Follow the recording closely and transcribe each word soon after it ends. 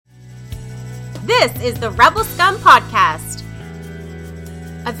This is the Rebel Scum Podcast.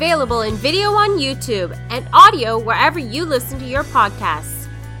 Available in video on YouTube and audio wherever you listen to your podcasts.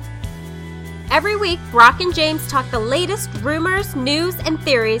 Every week, Brock and James talk the latest rumors, news, and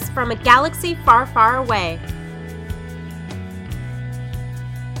theories from a galaxy far, far away.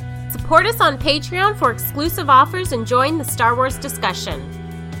 Support us on Patreon for exclusive offers and join the Star Wars discussion.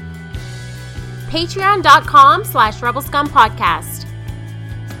 Patreon.com/RebelScumPodcast.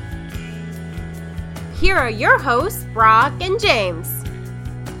 Here are your hosts, Brock and James.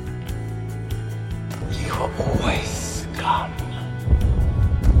 You're always scum.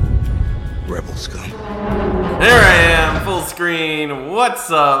 Rebel Scum. There I am, full screen. What's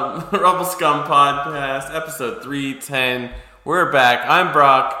up? Rebel Scum Podcast, episode 310. We're back. I'm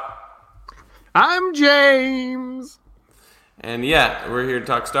Brock. I'm James. And yeah, we're here to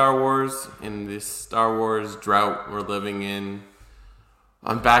talk Star Wars in this Star Wars drought we're living in.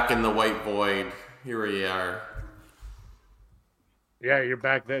 I'm back in the white void. Here we are. Yeah, you're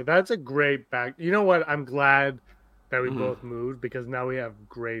back there. That's a great back. You know what? I'm glad that we both moved because now we have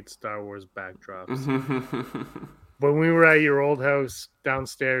great Star Wars backdrops. When we were at your old house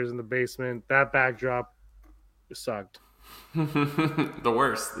downstairs in the basement, that backdrop sucked. The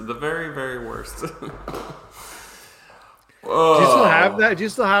worst. The very, very worst. Do you still have that? Do you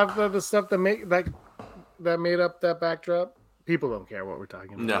still have the stuff that made up that backdrop? People don't care what we're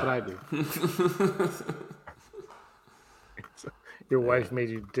talking about, but I do. Your wife made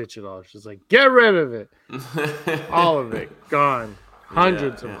you ditch it all. She's like, get rid of it. All of it. Gone.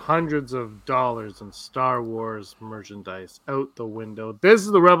 Hundreds of dollars in Star Wars merchandise out the window. This is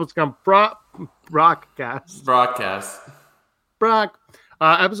the Rebel Scum broadcast. Brock.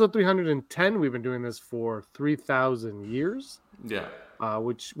 Episode 310. We've been doing this for 3,000 years. Yeah.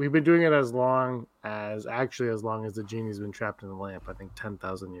 Which we've been doing it as long as the genie's been trapped in the lamp. I think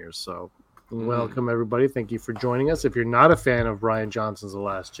 10,000 years. So welcome, everybody. Thank you for joining us. If you're not a fan of Rian Johnson's The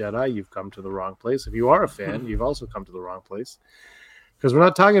Last Jedi, you've come to the wrong place. If you are a fan, you've also come to the wrong place. Because we're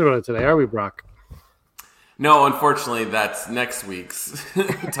not talking about it today, are we, Brock? No, unfortunately, that's next week's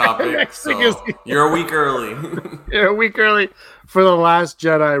topic. You're a week early. You're a week early for The Last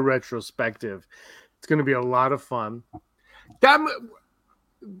Jedi retrospective. It's going to be a lot of fun. That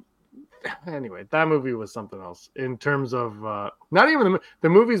movie was something else in terms of not even the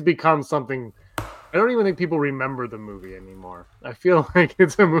movie's become something. I don't even think people remember the movie anymore. I feel like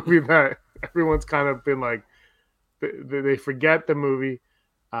it's a movie that everyone's kind of been like, they forget the movie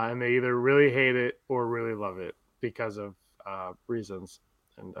and they either really hate it or really love it because of reasons.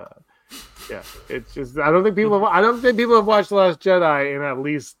 And yeah, it's just I don't think people have watched The Last Jedi in at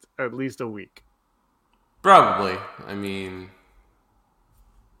least a week. Probably. I mean,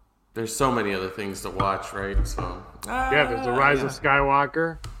 there's so many other things to watch, right? So yeah, there's the Rise of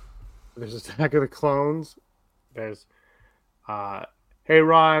Skywalker. There's Attack of the Clones. There's Hey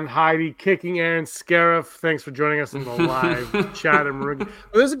Ron, Heidi, Kicking Aaron, Scarif. Thanks for joining us in the live chat.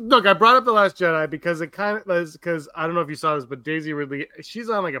 Look, I brought up The Last Jedi because because I don't know if you saw this, but Daisy Ridley,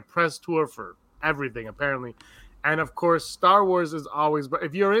 she's on like a press tour for everything apparently. And of course, Star Wars is always, but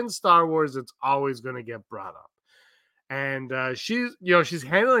if you're in Star Wars, it's always going to get brought up. And she's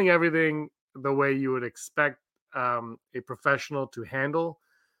handling everything the way you would expect a professional to handle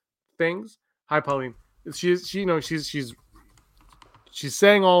things. Hi, Pauline. She's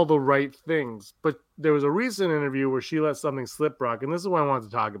saying all the right things, but there was a recent interview where she let something slip, Brock, and this is what I wanted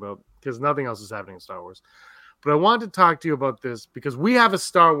to talk about because nothing else is happening in Star Wars. But I wanted to talk to you about this because we have a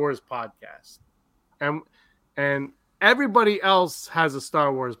Star Wars podcast, and everybody else has a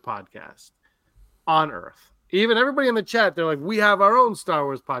Star Wars podcast on Earth. Even everybody in the chat, they're like, we have our own Star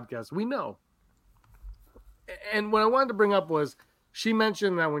Wars podcast. We know. And what I wanted to bring up was she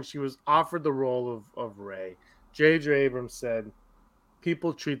mentioned that when she was offered the role of Rey, J.J. Abrams said,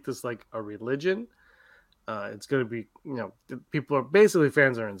 people treat this like a religion. It's going to be, people are basically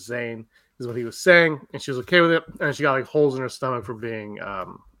fans are insane, is what he was saying. And she was okay with it. And she got like holes in her stomach for being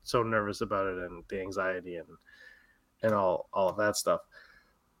so nervous about it and the anxiety and all of that stuff.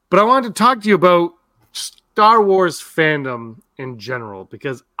 But I wanted to talk to you about Star Wars fandom in general,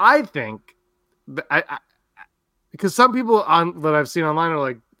 because I think because some people that I've seen online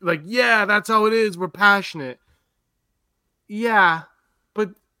are like, yeah, that's how it is. We're passionate. Yeah.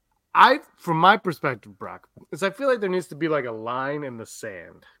 But from my perspective, Brock, is I feel like there needs to be like a line in the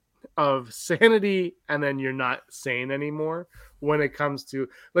sand of sanity, and then you're not sane anymore when it comes to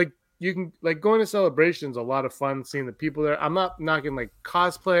like you can like going to celebrations, a lot of fun seeing the people there. I'm not knocking like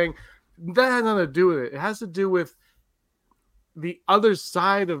cosplaying. That has nothing to do with it. It has to do with the other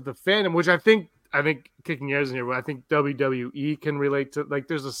side of the fandom, which I think I think kicking ears in here, but I think WWE can relate to, like,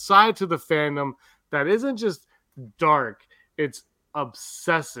 there's a side to the fandom that isn't just dark, it's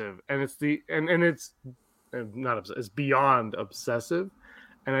obsessive, and it's not obsessive, it's beyond obsessive.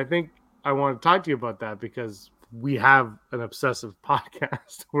 And I think I want to talk to you about that because we have an obsessive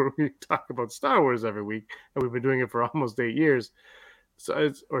podcast where we talk about Star Wars every week, and we've been doing it for almost 8 years,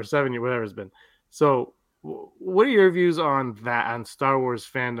 or 7 years, whatever it's been. So what are your views on that, on Star Wars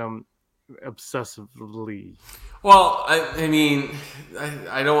fandom obsessively? Well, I mean,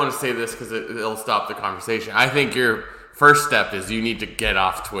 I don't want to say this because it'll stop the conversation. I think your first step is you need to get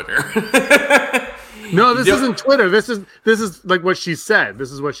off Twitter. No, this isn't Twitter. This is like what she said.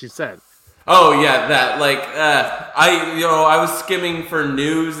 This is what she said. Oh yeah, that like I was skimming for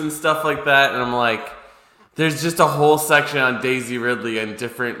news and stuff like that, and I'm like, there's just a whole section on Daisy Ridley and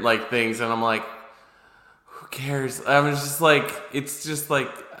different like things, and I'm like, who cares? I was just like, it's just like,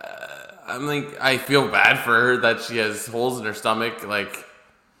 I'm like, I feel bad for her that she has holes in her stomach, like,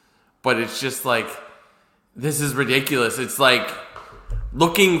 but it's just like, this is ridiculous. It's like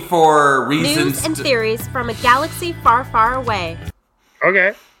looking for reasons. News and theories from a galaxy far, far away.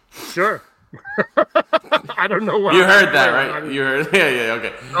 Okay, sure. I don't know why. You heard that, right? You heard, yeah,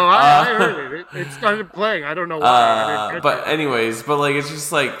 okay. Oh, I heard it. It started playing. I don't know why. But anyways, but like, it's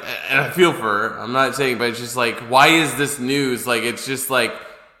just like, and I feel for her. I'm not saying, but it's just like, why is this news? Like, it's just like,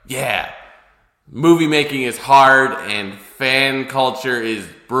 yeah, movie making is hard and fan culture is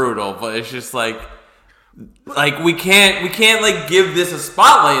brutal, but it's just like we can't like give this a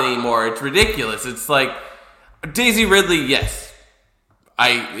spotlight anymore. It's ridiculous. It's like Daisy Ridley, yes.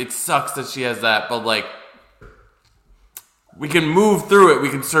 It sucks that she has that, but like we can move through it. We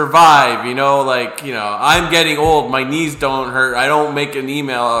can survive, like, I'm getting old. My knees don't hurt. I don't make an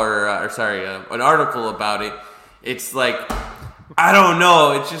email or an article about it. It's like, I don't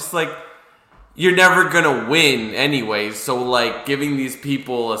know. It's just like, you're never going to win anyways. So like giving these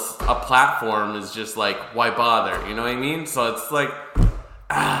people a platform is just like, why bother? You know what I mean? So it's like,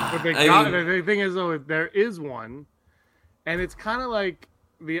 but the thing is though, there is one, and it's kind of like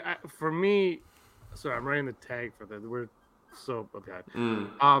for me, sorry, I'm writing the tag for that. We're so okay.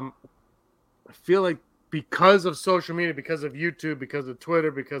 I feel like because of social media, because of YouTube, because of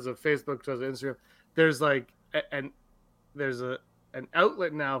Twitter, because of Facebook, because of Instagram, there's like an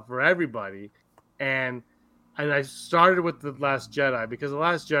outlet now for everybody. And I started with The Last Jedi because The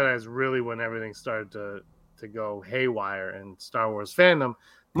Last Jedi is really when everything started to go haywire in Star Wars fandom.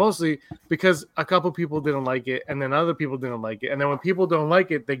 Mostly because a couple people didn't like it, and then other people didn't like it. And then when people don't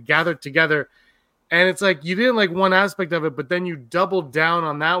like it, they gather together. And it's like you didn't like one aspect of it, but then you double down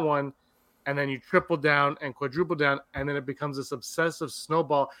on that one, and then you triple down and quadruple down, and then it becomes this obsessive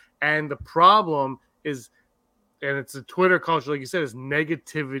snowball. And the problem is, and it's a Twitter culture, like you said, is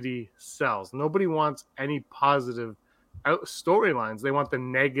negativity sells. Nobody wants any positive storylines. They want the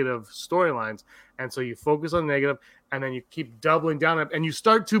negative storylines. And so you focus on negative, and then you keep doubling down, and you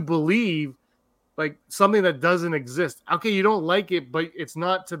start to believe like something that doesn't exist. Okay, you don't like it, but it's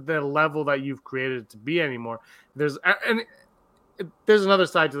not to the level that you've created it to be anymore. There's another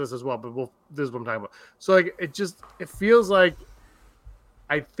side to this as well, but this is what I'm talking about. So like it feels like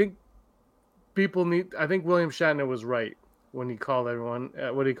I think William Shatner was right when he called everyone,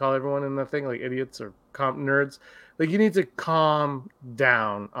 what did he call everyone in the thing? Like idiots or nerds? Like, you need to calm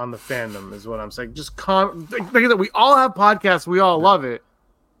down on the fandom is what I'm saying. Just calm. Like, we all have podcasts. We all love it.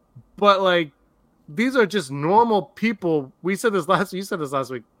 But, like, these are just normal people. You said this last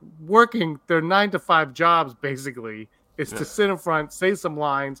week. Working their 9-to-5 jobs, basically, is to sit in front, say some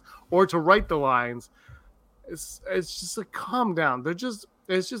lines, or to write the lines. It's just like, calm down.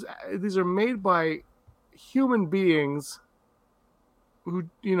 These are made by human beings who,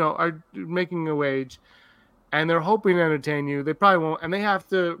 are making a wage, and they're hoping to entertain you. They probably won't, and they have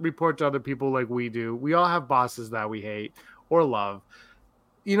to report to other people like we do. We all have bosses that we hate or love.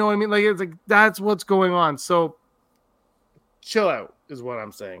 You know what I mean? Like, it's like, that's what's going on. So chill out is what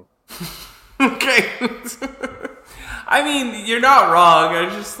I'm saying. Okay. I mean, you're not wrong. I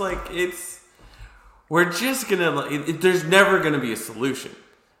just like, we're just gonna, there's never gonna be a solution.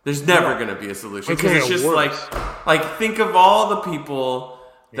 There's never going to be a solution because it's just worse. like think of all the people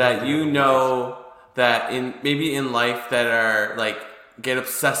that that maybe in life that are like get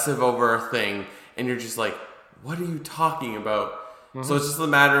obsessive over a thing, and you're just like, what are you talking about? Mm-hmm. So it's just a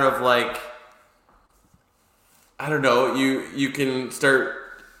matter of like, I don't know, you can start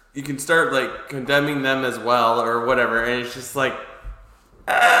like condemning them as well or whatever, and it's just like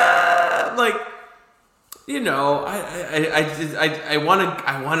like, I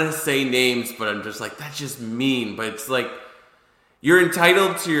want to say names, but I'm just like, that's just mean. But it's like, you're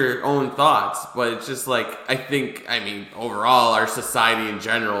entitled to your own thoughts, but it's just like, I mean, overall, our society in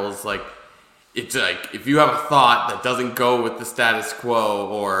general is like, it's like, if you have a thought that doesn't go with the status quo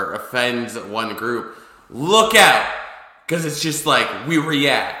or offends one group, look out, because it's just like, we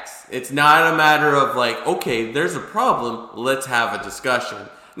react. It's not a matter of like, okay, there's a problem, let's have a discussion.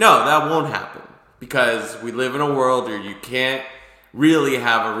 No, that won't happen, because we live in a world where you can't really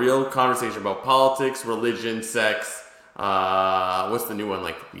have a real conversation about politics, religion, sex, what's the new one,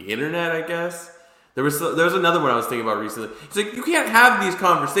 like the internet, I guess? There was another one I was thinking about recently. It's like, you can't have these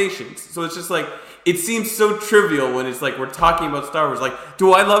conversations. So it's just like, it seems so trivial when it's like, we're talking about Star Wars. Like,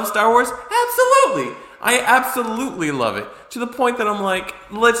 do I love Star Wars? Absolutely. I absolutely love it. To the point that I'm like,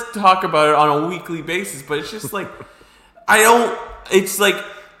 let's talk about it on a weekly basis. But it's just like, it's like,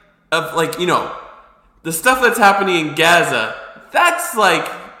 you know, the stuff that's happening in Gaza, that's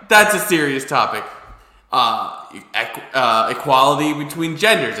a serious topic. Equality between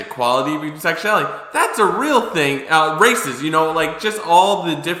genders, equality between sexuality, that's a real thing. Races, you know, like just all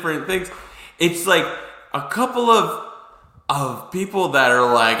the different things. It's like a couple of people that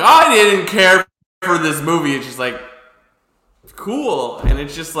are like, I didn't care for this movie. It's just like, cool. And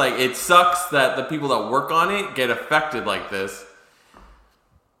it's just like, it sucks that the people that work on it get affected like this.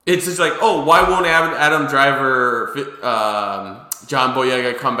 It's just like, oh, why won't Adam Driver, John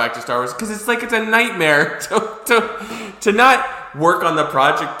Boyega come back to Star Wars? Because it's like, it's a nightmare to not work on the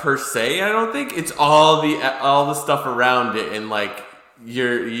project per se. I don't think it's all the stuff around it, and like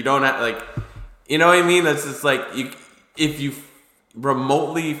you don't have, like, you know what I mean? That's just like, if you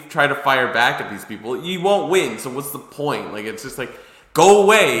remotely try to fire back at these people, you won't win. So what's the point? Like, it's just like, go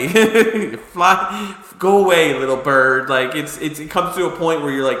away, go away, little bird. Like, it comes to a point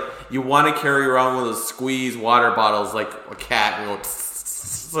where you're like, you want to carry around one of those squeeze water bottles like a cat, and go,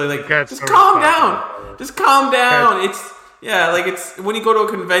 so like, just calm down. Just calm down. It's when you go to a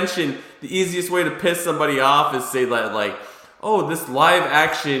convention, the easiest way to piss somebody off is say like, oh, this live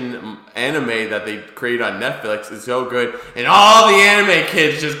action anime that they create on Netflix is so good, and all the anime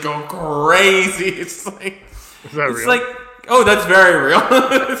kids just go crazy. It's like, is that real? It's like, oh, that's very real.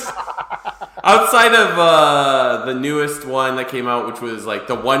 Outside of the newest one that came out, which was like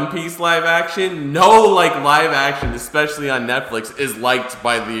the One Piece live action, no like live action, especially on Netflix, is liked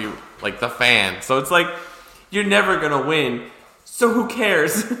by the fans. So it's like, you're never gonna win. So who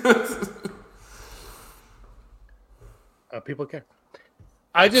cares? People care.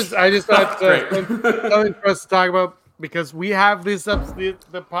 I just thought something for us to talk about, because we have the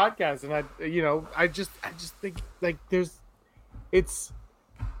podcast, and I just think like it's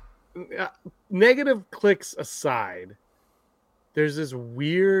negative clicks aside, there's this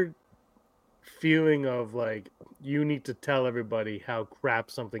weird feeling of like, you need to tell everybody how crap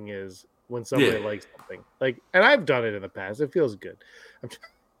something is when somebody likes something. Like, and I've done it in the past. It feels good.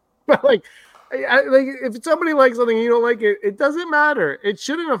 But like, like, if somebody likes something and you don't like it, it doesn't matter. It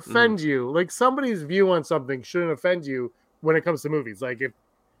shouldn't offend you. Like, somebody's view on something shouldn't offend you when it comes to movies. Like,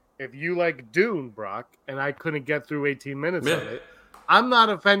 if you like Dune, Brock, and I couldn't get through 18 minutes of it, I'm not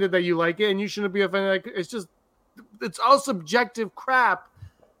offended that you like it, and you shouldn't be offended. Like, it's all subjective crap.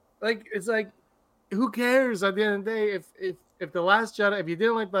 Like, it's like, who cares at the end of the day if The Last Jedi, if you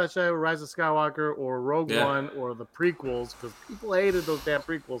didn't like The Last Jedi, or Rise of Skywalker, or Rogue One, or the prequels, because people hated those damn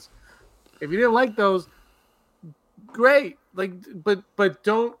prequels. If you didn't like those, great. Like, but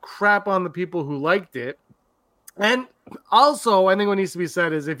don't crap on the people who liked it. And also, I think what needs to be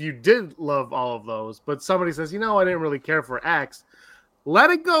said is, if you did love all of those, but somebody says, I didn't really care for X,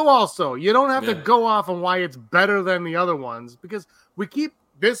 let it go also. You don't have to go off on why it's better than the other ones, because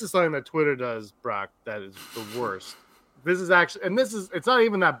this is something that Twitter does, Brock, that is the worst. This is actually, and it's not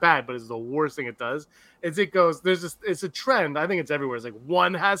even that bad, but it's the worst thing it does. Is it goes, it's a trend. I think it's everywhere. It's like,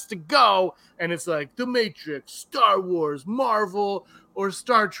 one has to go, and it's like The Matrix, Star Wars, Marvel, or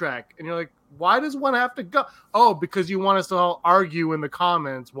Star Trek. And you're like, why does one have to go? Oh, because you want us to all argue in the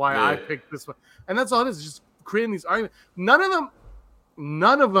comments why I picked this one. And that's all it is, just creating these arguments.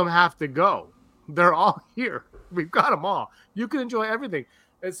 None of them have to go. They're all here. We've got them all. You can enjoy everything.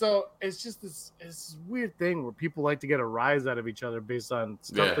 And so it's just this weird thing where people like to get a rise out of each other based on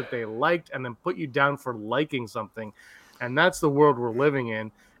stuff that they liked, and then put you down for liking something. And that's the world we're living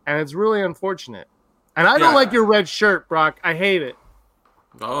in. And it's really unfortunate. And I don't like your red shirt, Brock. I hate it.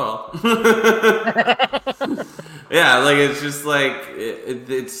 Oh, well. Yeah, like, it's just like,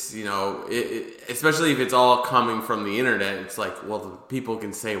 it's, especially if it's all coming from the internet, it's like, well, people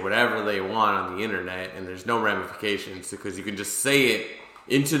can say whatever they want on the internet, and there's no ramifications, because you can just say it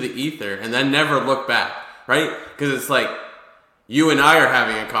into the ether and then never look back, right? Because it's like, you and I are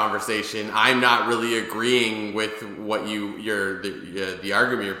having a conversation. I'm not really agreeing with what the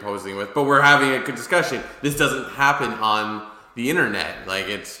argument you're posing with, but we're having a good discussion. This doesn't happen on the internet. Like,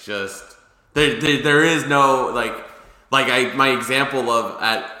 it's just there is no my example of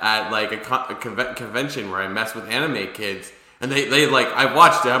at like a convention where I mess with anime kids, and they like, I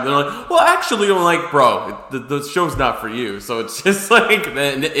watched it, and they're like, well, actually, I'm like, bro, the show's not for you. So it's just like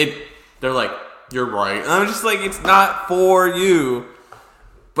they're like, you're right. And I'm just like, it's not for you.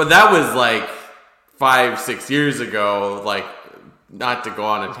 But that was like 5-6 years ago. Like, not to go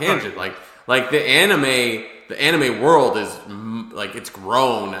on a tangent. Like the anime world is like, it's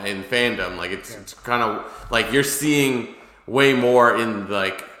grown in fandom. Like, it's kind of like you're seeing way more in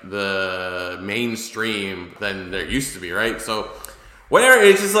like the mainstream than there used to be, right? So whatever.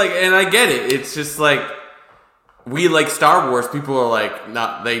 It's just like, and I get it. It's just like, we like Star Wars. People are like,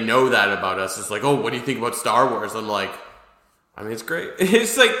 they know that about us. It's like, oh, what do you think about Star Wars? I'm like, I mean, it's great.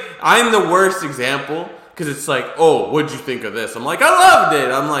 It's like, I'm the worst example because it's like, oh, what'd you think of this? I'm like, I loved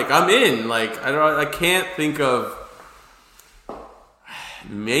it. I'm like, I'm in. Like, I can't think of,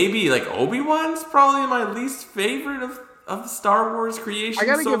 maybe like Obi-Wan's probably my least favorite of the Star Wars creation. I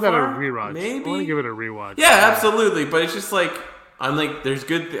gotta so give that far. a rewatch. Maybe. I want to give it a rewatch. Yeah, absolutely. But it's just like, I'm like, there's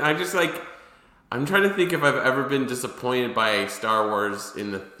good. I just like. I'm trying to think if I've ever been disappointed by Star Wars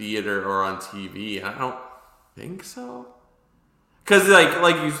in the theater or on TV. I don't think so. Because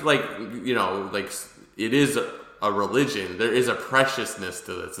it is a religion. There is a preciousness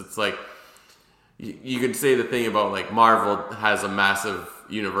to this. It's like, you could say the thing about like Marvel has a massive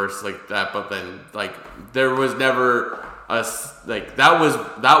universe like that, but then like there was never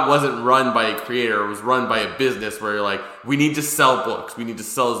that wasn't run by a creator. It was run by a business where you're like, we need to sell books. We need to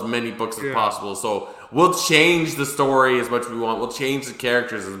sell as many books as possible. So we'll change the story as much as we want. We'll change the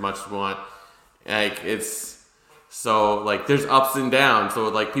characters as much as we want. Like, it's so like, there's ups and downs. So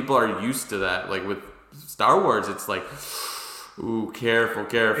like, people are used to that. Like with Star Wars, it's like, ooh, careful.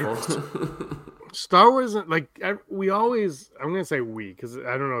 Star Wars, like, I'm gonna say we, because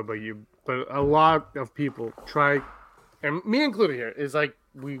I don't know about you, but a lot of people try, and me included here, is like,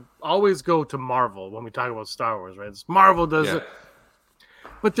 we always go to Marvel when we talk about Star Wars, right? Marvel does it,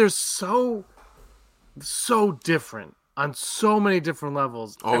 but they're so different on so many different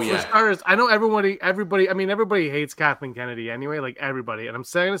levels. Oh, and for starters, I know everybody. I mean, everybody hates Kathleen Kennedy anyway. Like, everybody, and I'm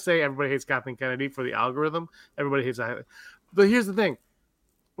going to say everybody hates Kathleen Kennedy for the algorithm. Everybody hates that. But here's the thing: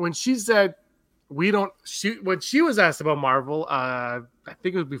 when she said when she was asked about Marvel, I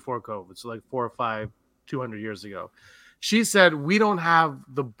think it was before COVID, so like 200 years ago. She said, we don't have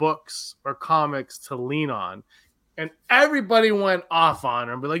the books or comics to lean on. And everybody went off on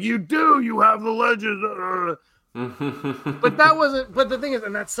her and be like, you have the legends. But the thing is,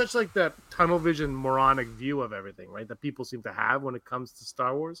 and that's such like that tunnel vision, moronic view of everything, right? That people seem to have when it comes to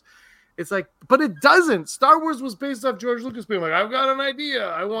Star Wars. It's like, but it doesn't. Star Wars was based off George Lucas being like, I've got an idea.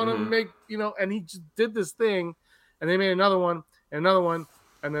 I want to make, and he just did this thing. And they made another one, and another one,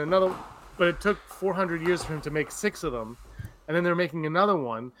 and then another. But it took 400 years for him to make 6 of them. And then they're making another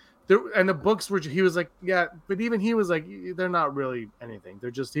one. And the books were, he was like, yeah, but even he was like, they're not really anything.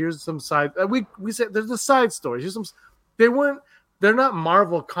 They're just, here's some side. We said there's the side stories. Here's some. They're not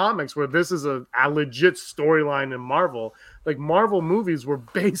Marvel comics where this is a legit storyline in Marvel. Like, Marvel movies were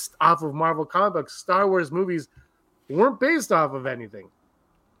based off of Marvel comic books. Star Wars movies weren't based off of anything.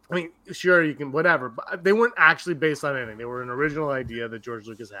 I mean, sure, you can, whatever, but they weren't actually based on anything. They were an original idea that George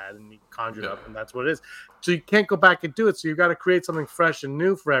Lucas had, and he conjured up, and that's what it is. So you can't go back and do it. So you've got to create something fresh and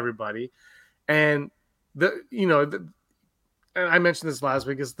new for everybody. And and I mentioned this last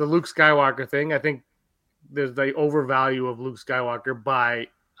week, is the Luke Skywalker thing. I think there's the overvalue of Luke Skywalker by,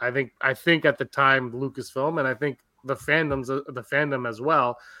 I think at the time, Lucasfilm, and I think the fandom as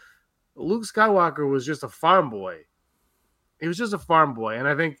well. Luke Skywalker was just a farm boy. He was just a farm boy. And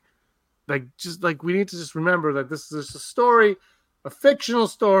I think we need to just remember that this is a story, a fictional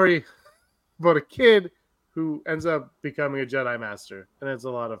story about a kid who ends up becoming a Jedi Master. And it's a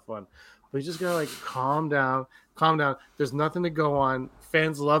lot of fun. But you just gotta calm down. There's nothing to go on.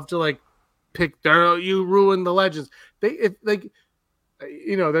 Fans love to pick you ruined the legends. There's an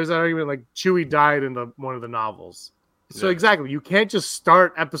argument Chewie died in one of the novels. So exactly, you can't just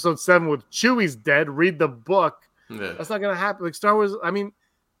start episode 7 with Chewie's dead, read the book. Yeah. That's not going to happen. Star Wars, I mean,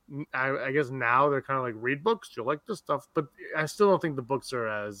 I guess now they're kind of read books. You'll like this stuff. But I still don't think the books are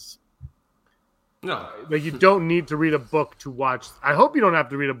as... No. You don't need to read a book to watch... I hope you don't have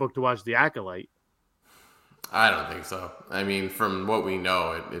to read a book to watch The Acolyte. I don't think so. I mean, from what we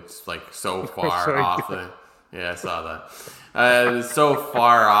know, it's so far off. Yeah, I saw that. It's so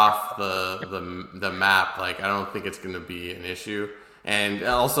far off the map. Like, I don't think it's going to be an issue. And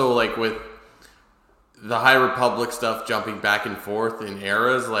also, like, with the High Republic stuff jumping back and forth in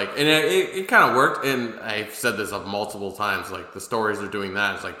eras, like, and it kind of worked. And I've said this multiple times. Like, the stories are doing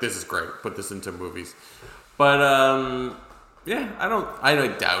that. It's like, this is great. Put this into movies. But yeah, I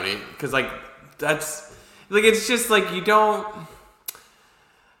don't doubt it, because like that's like, it's just like, you don't.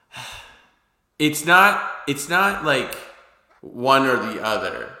 It's not like one or the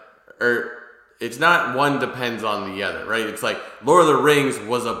other, or it's not one depends on the other, right? It's like Lord of the Rings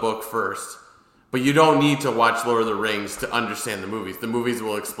was a book first, but you don't need to watch Lord of the Rings to understand the movies. The movies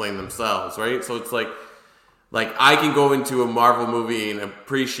will explain themselves, right? So it's like I can go into a Marvel movie and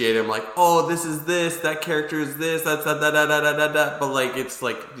appreciate it. I'm like, oh, this is this, that character is this, that's that. But like, it's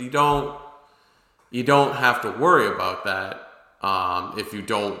like, you don't have to worry about that. If you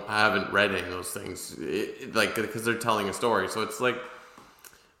haven't read any of those things, like, because they're telling a story. So it's like,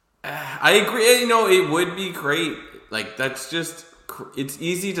 I agree. You know, it would be great. Like, that's just, it's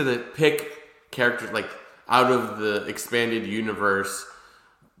easy to pick characters like out of the expanded universe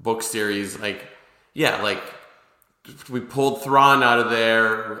book series. Like, yeah, like we pulled Thrawn out of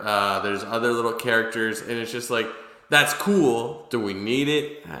there. There's other little characters, and it's just like, that's cool. Do we need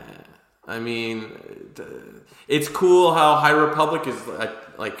it? I mean, it's cool how High Republic is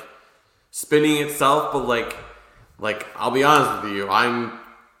like spinning itself, but like I'll be honest with you, I'm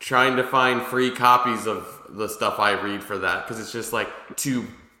trying to find free copies of the stuff I read for that, because it's just like, to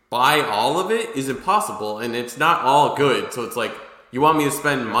buy all of it is impossible, and it's not all good. So it's like, you want me to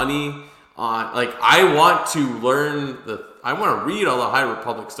spend money on, like, I want to read all the High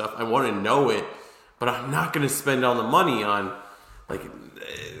Republic stuff. I want to know it, but I'm not going to spend all the money on, like,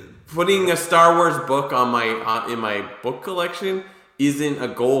 putting a Star Wars book on in my book collection isn't a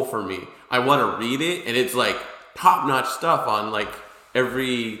goal for me. I want to read it, and it's like top-notch stuff on like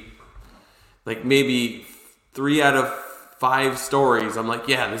every, like, maybe 3 out of 5 stories. I'm like,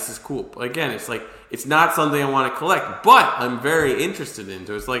 yeah, this is cool. But again, it's like, it's not something I want to collect, but I'm very interested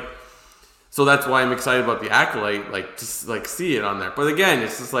into. It's like, so that's why I'm excited about the Acolyte, like, just like see it on there. But again,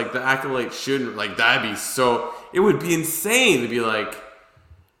 it's just like, the Acolyte shouldn't, like, it would be insane to be like,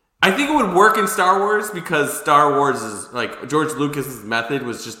 I think it would work in Star Wars, because Star Wars is like, George Lucas's method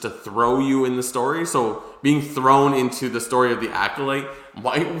was just to throw you in the story. So being thrown into the story of the Acolyte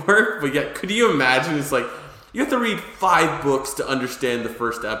might work. But yet, could you imagine? It's like, you have to read 5 books to understand the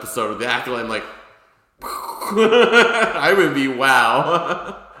first episode of the Acolyte. I'm like, I would be,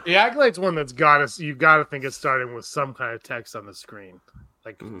 wow. The Acolyte's one that's you got to think it's starting with some kind of text on the screen,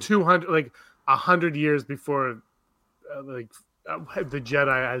 like 200, like 100 years before, the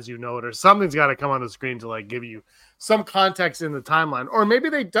Jedi as you know it, or something's got to come on the screen to like give you some context in the timeline. Or maybe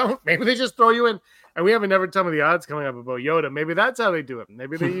they don't. Maybe they just throw you in, and we have a Never Tell Me the Odds coming up about Yoda. Maybe that's how they do it.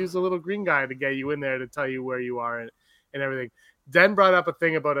 Maybe they use a little green guy to get you in there to tell you where you are and everything. Den brought up a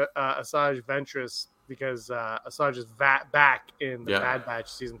thing about Asajj Ventress, because Asajj is back in the Bad Batch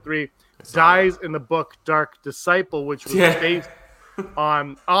season 3, dies in the book Dark Disciple, which was based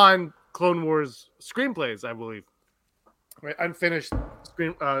on Clone Wars screenplays, I believe. Right, unfinished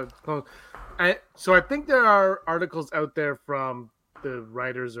screen. So I think there are articles out there from the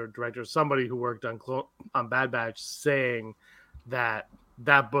writers or directors, somebody who worked on Bad Batch, saying that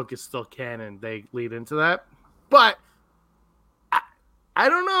book is still canon. They lead into that, but I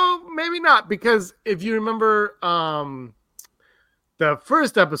don't know, maybe not, because if you remember the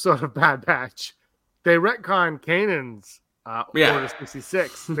first episode of Bad Batch, they retcon Kanan's Order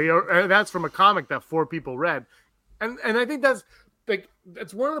 66. That's from a comic that 4 people read. And I think that's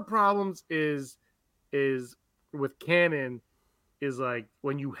one of the problems is with canon, is like,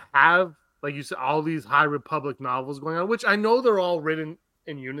 when you have, like you said, all these High Republic novels going on, which I know they're all written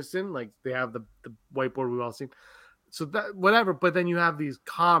in unison, like they have the whiteboard we've all seen. So that, whatever, but then you have these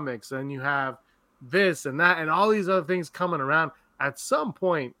comics, and you have this and that and all these other things coming around. At some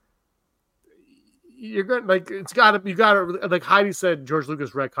point, you're going, like, you gotta, like Heidi said, George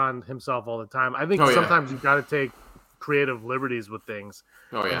Lucas retconned himself all the time. I think sometimes you gotta take creative liberties with things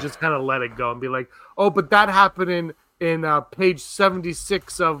and just kind of let it go and be like, oh, but that happened in page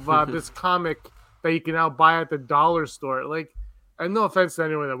 76 of this comic that you can now buy at the dollar store. Like, and no offense to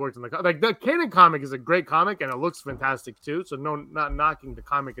anyone that worked in the Kanan comic is a great comic, and it looks fantastic too. So not knocking the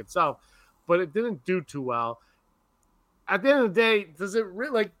comic itself, but it didn't do too well. At the end of the day, does it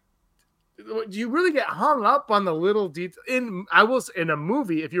really, like, do you really get hung up on the little details? In a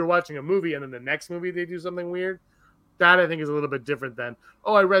movie, if you're watching a movie and then the next movie they do something weird, that I think is a little bit different than,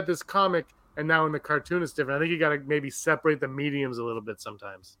 oh, I read this comic and now in the cartoon it's different. I think you got to maybe separate the mediums a little bit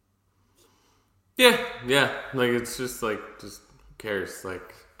sometimes. Yeah. Like it's just like just who cares?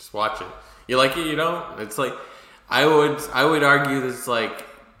 Like just watch it. You like it, you don't? It's like I would argue that it's like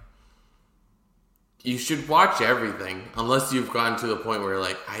you should watch everything unless you've gotten to the point where you're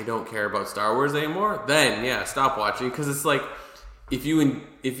like, I don't care about Star Wars anymore. Then yeah, stop watching because it's like if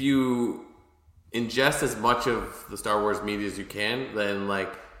you ingest as much of the Star Wars media as you can, then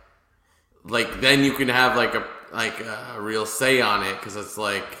like then you can have like a real say on it because it's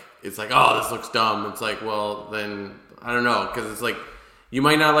like oh, this looks dumb. It's like, well then I don't know because it's like you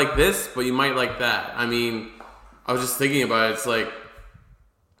might not like this, but you might like that. I mean, I was just thinking about it. It's like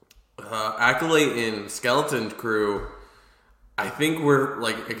Acolyte and Skeleton Crew. I think we're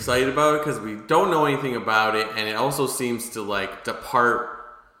like excited about it because we don't know anything about it, and it also seems to like depart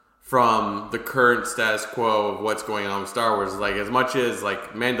from the current status quo of what's going on with Star Wars. Like as much as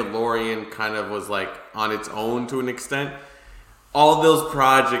like Mandalorian kind of was like on its own to an extent, all those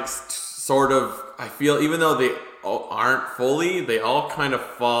projects sort of, I feel, even though they aren't fully, they all kind of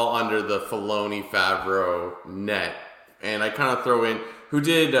fall under the Filoni Favreau net. And I kind of throw in, who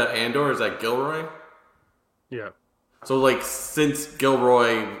did Andor? Is that Gilroy? Yeah. So like since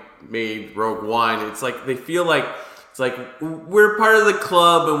Gilroy made Rogue One, it's like they feel like it's like we're part of the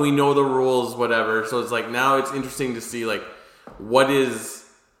club and we know the rules, whatever. So it's like now it's interesting to see like what is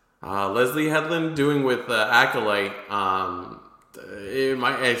Leslie Headland doing with Acolyte.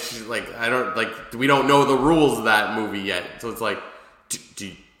 It's like I don't like we don't know the rules of that movie yet. So it's like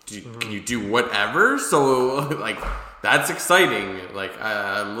can you do whatever? So like that's exciting. Like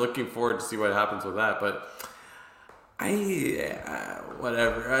I'm looking forward to see what happens with that, but.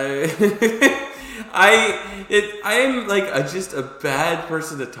 Whatever. I'm like just a bad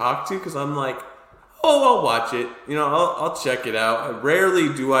person to talk to because I'm like, oh, I'll watch it. You know, I'll check it out.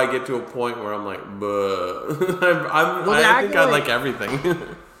 Rarely do I get to a point where I'm like, buh. I think I like everything.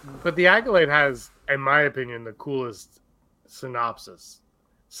 But the Acolyte has, in my opinion, the coolest synopsis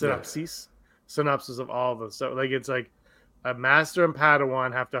of all the stuff. Like it's like. A master and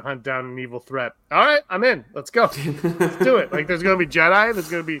Padawan have to hunt down an evil threat. All right, I'm in. Let's go. Let's do it. Like, there's going to be Jedi. There's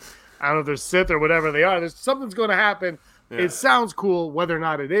going to be, I don't know if there's Sith or whatever they are. There's something's going to happen. Yeah. It sounds cool. Whether or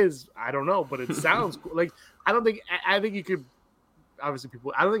not it is, I don't know. But it sounds cool. Like, I think you could, obviously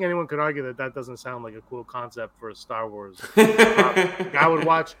I don't think anyone could argue that doesn't sound like a cool concept for a Star Wars. I would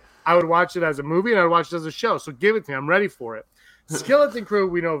watch it as a movie and I would watch it as a show. So give it to me. I'm ready for it. Skeleton Crew,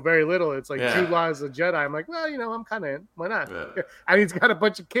 we know very little. It's like Jude Law is a Jedi. I'm like, well, I'm kind of in. Why not? Yeah. And he's got a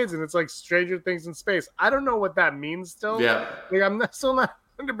bunch of kids, and it's like Stranger Things in space. I don't know what that means still. Yeah. Like, I'm still not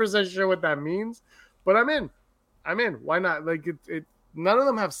 100% sure what that means, but I'm in. Why not? Like, it none of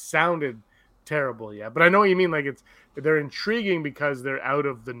them have sounded terrible yet, but I know what you mean. Like, they're intriguing because they're out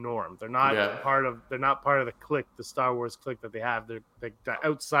of the norm. They're not part of the clique, the Star Wars clique that they have. They're like the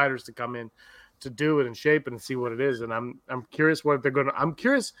outsiders to come in to do it and shape it and see what it is. And I'm curious what they're going to, I'm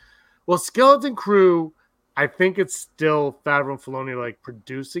curious. Well, Skeleton Crew, I think it's still Favreau and Filoni like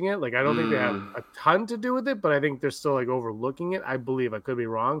producing it. Like, I don't think they have a ton to do with it, but I think they're still like overlooking it. I believe, I could be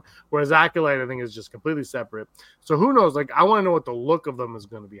wrong. Whereas Acolyte, I think, is just completely separate. So who knows? Like, I want to know what the look of them is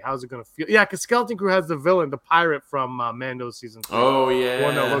going to be. How's it going to feel? Yeah. Cause Skeleton Crew has the villain, the pirate from Mando season 2. Oh yeah.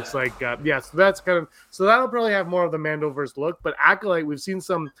 One that looks like, so that's so that'll probably have more of the Mandoverse look, but Acolyte, we've seen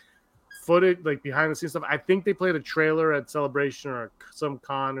some footage, like behind the scenes stuff. I think they played a trailer at Celebration or some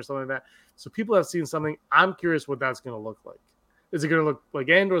con or something like that. So people have seen something. I'm curious what that's going to look like. Is it going to look like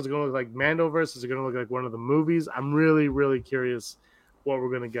Andor? Is it going to look like Mandoverse? Is it going to look like one of the movies? I'm really, really curious what we're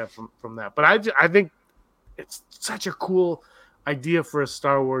going to get from that. But I think it's such a cool idea for a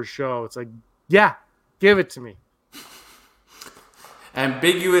Star Wars show. It's like, yeah, give it to me.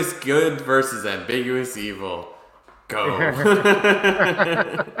 Ambiguous good versus ambiguous evil. Go.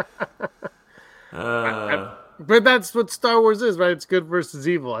 But that's what Star Wars is, right? It's good versus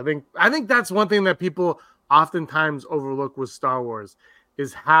evil. I think that's one thing that people oftentimes overlook with Star Wars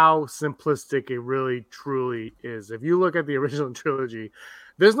is how simplistic it really truly is. If you look at the original trilogy,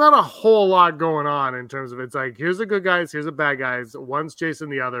 there's not a whole lot going on in terms of, it's like, here's the good guys, here's the bad guys, one's chasing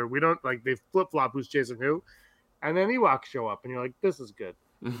the other. We don't, like, they flip-flop who's chasing who, and then Ewoks show up and you're like, this is good.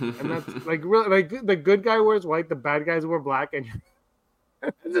 And that's like, really, like, the good guy wears white, the bad guys wear black, and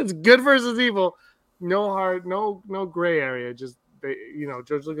it's good versus evil. No hard, no gray area. Just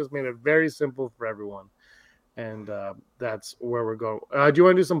George Lucas made it very simple for everyone, and that's where we're going. Do you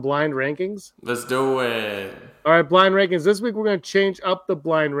want to do some blind rankings? Let's do it. All right, blind rankings. This week we're going to change up the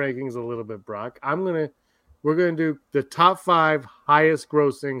blind rankings a little bit, Brock. We're going to do the top 5 highest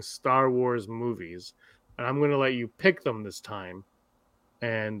grossing Star Wars movies, and I'm going to let you pick them this time.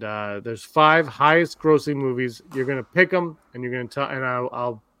 And there's 5 highest grossing movies. You're going to pick them, and you're going to tell. And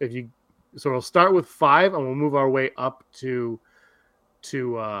I'll if you So we'll start with 5 and we'll move our way up to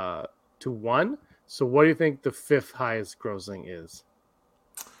 1. So what do you think the 5th highest grossing is?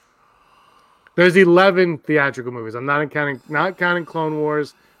 There's 11 theatrical movies. I'm not counting Clone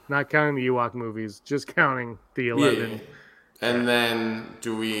Wars, not counting the Ewok movies, just counting the 11. Yeah. And then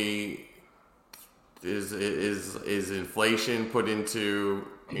is inflation put into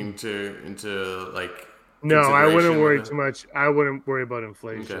like? No, I wouldn't worry too much. I wouldn't worry about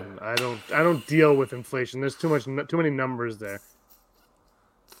inflation. Okay. I don't deal with inflation. There's too many numbers there.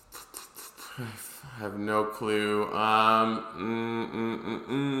 I have no clue.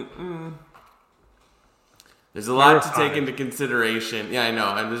 There's a lot to take into consideration. Yeah, I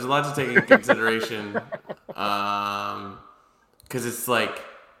know. And there's a lot to take into consideration. Because it's like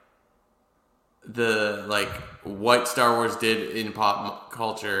what Star Wars did in pop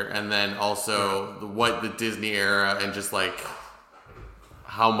culture, and then also what the Disney era, and just like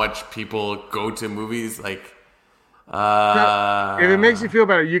how much people go to movies. Like, if it makes you feel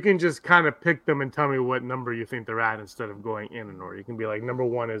better, you can just kind of pick them and tell me what number you think they're at instead of going in an order. You can be like, number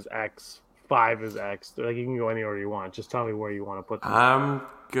 1 is X, 5 is X. Like, you can go any order you want. Just tell me where you want to put them. I'm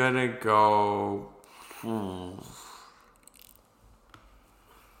gonna go.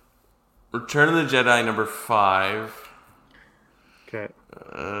 Return of the Jedi, number 5. Okay.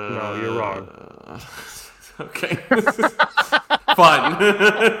 No, you're wrong. Okay. Fun.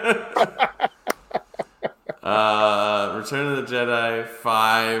 Return of the Jedi,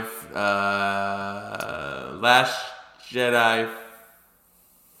 5. Last Jedi.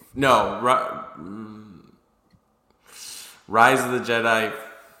 No. Rise of the Jedi,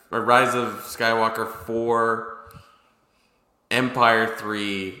 or Rise of Skywalker, 4. Empire,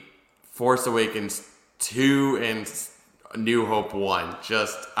 3. Force Awakens 2, and New Hope 1.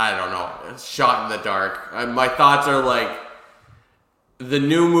 Just, I don't know, shot in the dark. My thoughts are like, the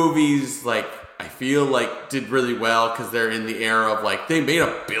new movies, like, I feel like did really well because they're in the era of like, they made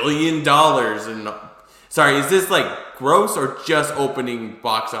 $1 billion. And sorry, is this like gross or just opening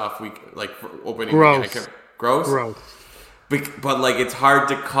box off week? Like opening gross. Weekend? Gross? Gross. But like, it's hard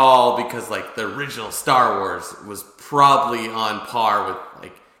to call because like the original Star Wars was probably on par with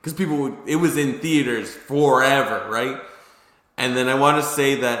like, because it was in theaters forever, right? And then I want to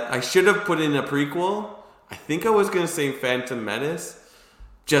say that I should have put in a prequel. I think I was going to say Phantom Menace,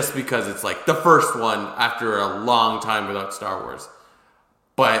 just because it's like the first one after a long time without Star Wars.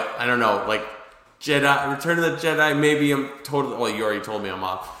 But I don't know, like Return of the Jedi, maybe I'm totally, well, you already told me I'm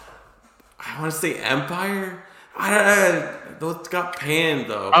off. I want to say Empire. Those got panned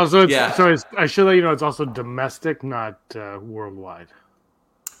though. Also, I should let you know it's also domestic, not worldwide.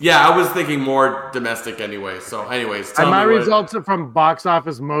 Yeah, I was thinking more domestic anyway. So anyways, and my results are from Box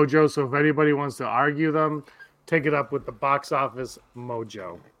Office Mojo, so if anybody wants to argue them, take it up with the Box Office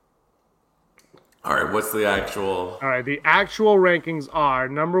Mojo. All right, what's the actual? All right, the actual rankings are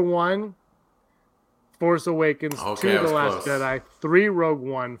number 1, Force Awakens, 2, The Last Jedi, 3, Rogue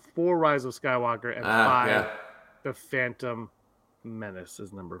One, 4, Rise of Skywalker, and 5, The Phantom Menace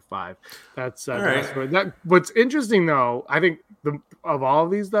is number 5. That's right. What's interesting though, I think of all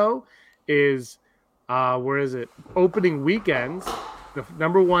of these though, is where is it? Opening weekends. The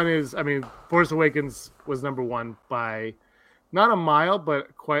number 1 is, Force Awakens was number 1 by not a mile,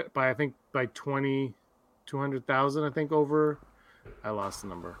 but quite by 200,000. I think over. I lost the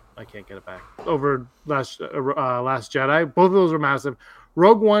number. I can't get it back. Over Last Jedi. Both of those were massive.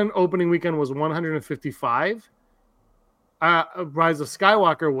 Rogue One opening weekend was 155. Rise of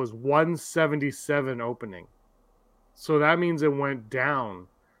Skywalker was 177 opening. So that means it went down.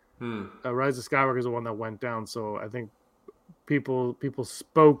 Rise of Skywalker is the one that went down. So I think people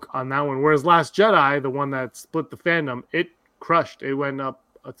spoke on that one. Whereas Last Jedi, the one that split the fandom, it crushed. It went up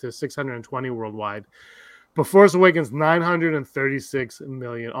to 620 worldwide. But Force Awakens, 936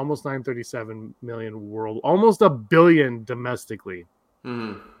 million, almost 937 million world, almost $1 billion domestically.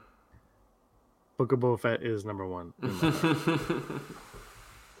 Book of Boba Fett is number 1.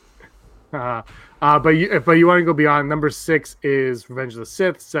 But you want to go beyond. Number 6 is Revenge of the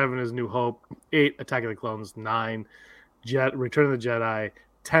Sith. 7 is New Hope. 8, Attack of the Clones. 9, Return of the Jedi.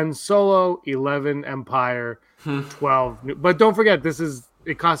 10, Solo. 11, Empire. 12. But don't forget,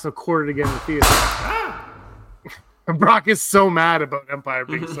 it costs a quarter to get in the theater. Brock is so mad about Empire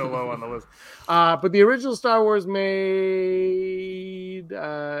being so low on the list. But the original Star Wars made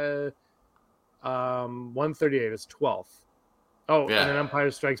 138 is 12th. Oh, yeah. And then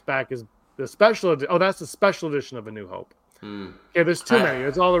Empire Strikes Back is the special edition. Oh, that's the special edition of A New Hope. Okay, there's too many.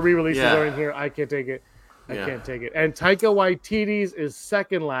 It's all the re-releases are in here. I can't take it. I can't take it. And Taika Waititi's is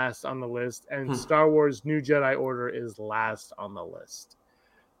second last on the list, and Star Wars New Jedi Order is last on the list.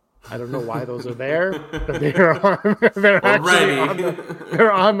 I don't know why those are there, but they're actually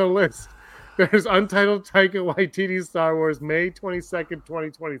they're on the list. There's Untitled Taika Waititi Star Wars May 22nd,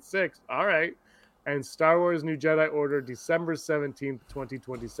 2026. All right. And Star Wars New Jedi Order December 17th,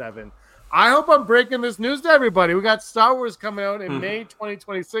 2027. I hope I'm breaking this news to everybody. We got Star Wars coming out in May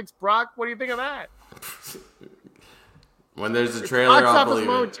 2026. Brock, what do you think of that? When there's a trailer, I'll believe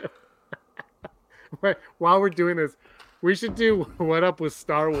it. Right, while we're doing this, we should do What Up with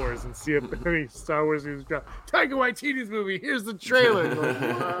Star Wars and see if any Star Wars news drop. Taika Waititi's movie, here's the trailer.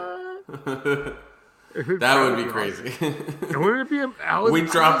 That would be crazy. Wouldn't it be we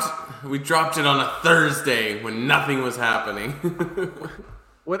dropped it on a Thursday when nothing was happening.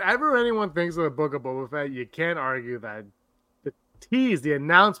 Whatever anyone thinks of the Book of Boba Fett, you can't argue that the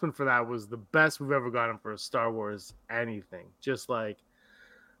announcement for that was the best we've ever gotten for a Star Wars anything. Just like,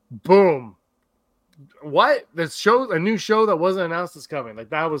 boom. What? A new show that wasn't announced is coming. Like,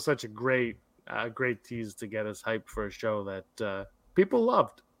 that was such a great tease to get us hyped for a show that people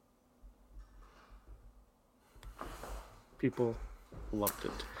loved. People loved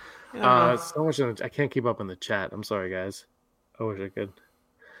it. Yeah. So much. I can't keep up in the chat. I'm sorry, guys. I wish I could.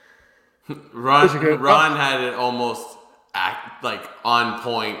 Ron had it almost on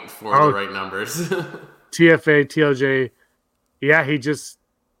point for the right numbers. TFA, TLJ. Yeah, he just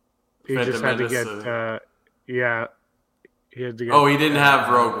had to get. He had to get. Oh, he didn't have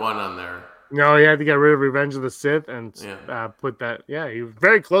Rogue One on there. No, he had to get rid of Revenge of the Sith and put that. Yeah, he was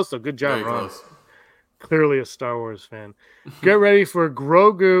very close though. Good job, Ron. Close. Clearly a Star Wars fan. Get ready for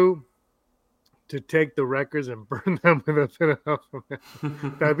Grogu to take the Wreckers and burn them with a thin alphabet.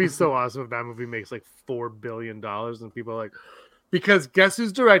 That'd be so awesome if that movie makes like $4 billion and people are like, because guess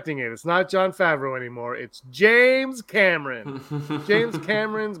who's directing it? It's not Jon Favreau anymore. It's James Cameron. James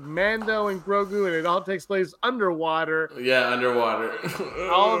Cameron's Mando and Grogu, and it all takes place underwater. Yeah, underwater.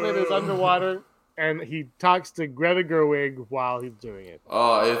 All of it is underwater, and he talks to Greta Gerwig while he's doing it.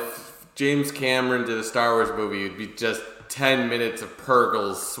 Oh, if James Cameron did a Star Wars movie, it'd be just 10 minutes of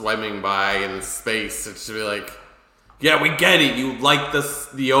Purgles swimming by in space. It should be like, yeah, we get it. You like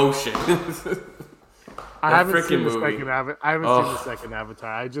the ocean. I haven't seen the second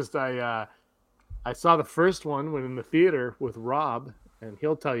Avatar. I saw the first one when in the theater with Rob, and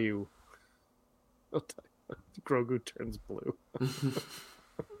he'll tell you Grogu turns blue.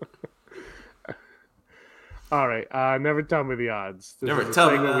 All right, never tell me the odds. Never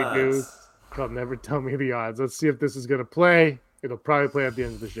tell me the odds. Called Never Tell Me the Odds. Let's see if this is going to play. It'll probably play at the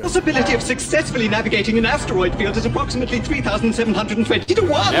end of the show. The possibility of successfully navigating an asteroid field is approximately 3,720 to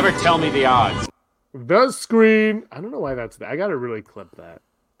 1. Never tell me the odds. The screen. I don't know why that's there. I got to really clip that.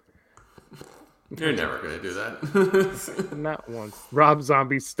 You're never going to do that. Not once. Rob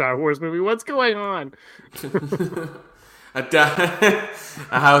Zombie's Star Wars movie. What's going on? A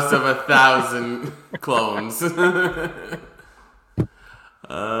house of 1,000 clones.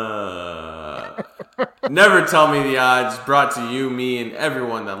 Never Tell Me the Odds, brought to you, me, and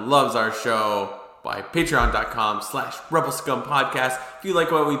everyone that loves our show by patreon.com/Rebel Scum Podcast. If you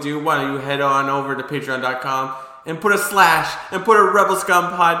like what we do, why don't you head on over to patreon.com and put a / and put a Rebel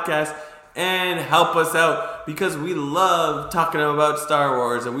Scum Podcast and help us out, because we love talking about Star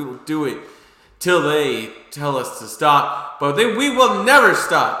Wars, and we will do it till they tell us to stop. But we will never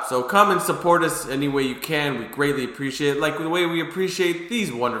stop. So come and support us any way you can. We greatly appreciate it. Like the way we appreciate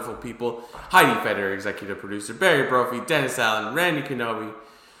these wonderful people. Heidi Feder, executive producer. Barry Brophy, Dennis Allen, Randy Kenobi,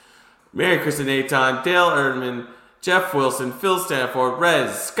 Mary Kristen Aton, Dale Erdman, Jeff Wilson, Phil Stanford,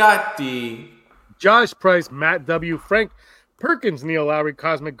 Rez, Scott D, Josh Price, Matt W, Frank Perkins, Neil Lowry,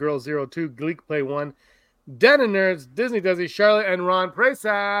 Cosmic Girl 02, Gleek Play 1, Den and Nerds, Disney Desi, Charlotte, and Ron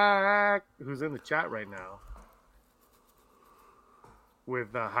Prasak, who's in the chat right now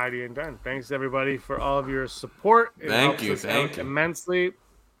with Heidi and Den. Thanks, everybody, for all of your support. Thank you immensely.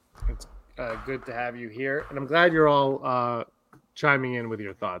 It's good to have you here, and I'm glad you're all chiming in with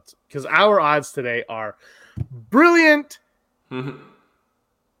your thoughts, because our odds today are brilliant.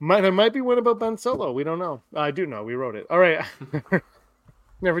 There might be one about Ben Solo. We don't know. I do know. We wrote it. All right.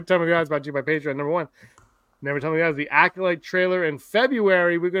 Never Tell Me the Odds, brought to you by Patreon. Number 1. Never Tell Me the Odds. The Acolyte trailer in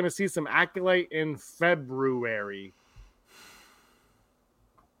February. We're going to see some Acolyte in February.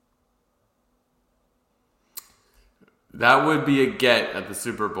 That would be a get at the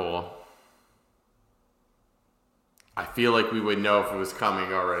Super Bowl. I feel like we would know if it was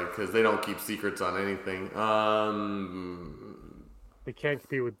coming already, because they don't keep secrets on anything. They can't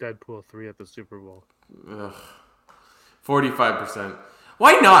compete with Deadpool 3 at the Super Bowl. 45%.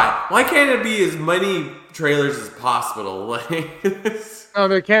 Why not? Why can't it be as many trailers as possible? No,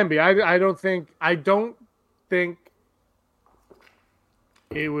 there can be. I don't think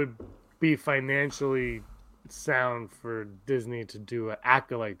it would be financially sound for Disney to do an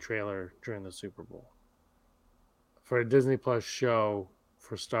Acolyte trailer during the Super Bowl for a Disney Plus show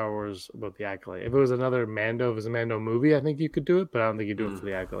for Star Wars about the Acolyte. If it was another Mando, if it was a Mando movie, I think you could do it, but I don't think you do it for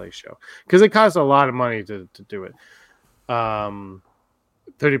the Acolyte show because it costs a lot of money to do it.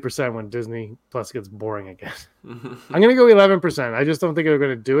 30% when Disney Plus gets boring again. I'm going to go 11%. I just don't think they're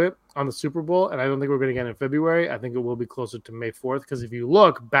going to do it on the Super Bowl, and I don't think we're going to get it in February. I think it will be closer to May 4th because if you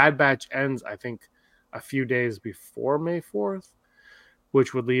look, Bad Batch ends, I think, a few days before May 4th,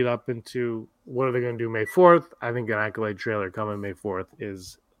 which would lead up into what are they going to do May 4th? I think an Acolyte trailer coming May 4th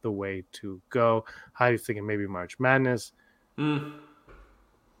is the way to go. How are you thinking maybe March Madness?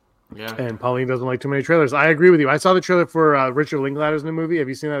 Yeah. And Pauline doesn't like too many trailers. I agree with you. I saw the trailer for Richard Linklater's new movie. Have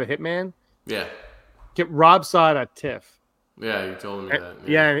you seen that, Hitman? Yeah. Rob saw it at TIFF. Yeah, you told me that.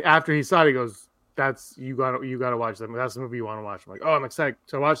 Yeah, and after he saw it, he goes, "That's you got to watch that. That's the movie you want to watch." I'm like, "Oh, I'm excited."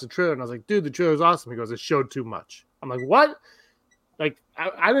 So I watched the trailer, and I was like, "Dude, the trailer's awesome." He goes, "It showed too much." I'm like, "What?" Like,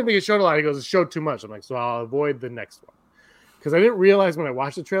 I didn't think it showed a lot. He goes, "It showed too much." I'm like, "So I'll avoid the next one," because I didn't realize when I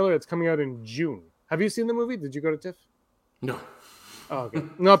watched the trailer it's coming out in June. Have you seen the movie? Did you go to TIFF? No. Oh, okay.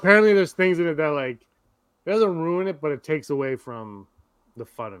 No, apparently there's things in it that like it doesn't ruin it, but it takes away from the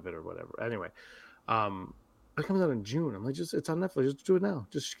fun of it or whatever. Anyway, it comes out in June. I'm like, it's on Netflix. Just do it now.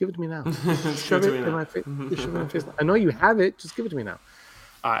 Just give it to me now. Shove it in my face. Just shove it in my face. I know you have it. Just give it to me now.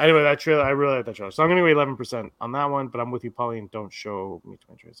 Anyway, that trailer, I really like that trailer. So I'm going to go 11% on that one, but I'm with you, Pauline. Don't show me too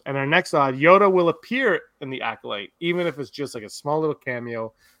many trailers. And our next odd, Yoda will appear in the Acolyte, even if it's just like a small little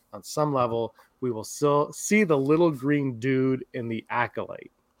cameo on some level. We will still see the little green dude in the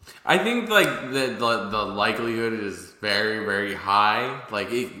Acolyte. I think like the likelihood is very, very high.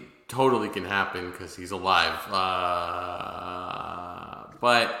 Like it totally can happen because he's alive.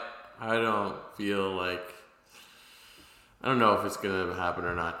 But I don't feel like I don't know if it's gonna happen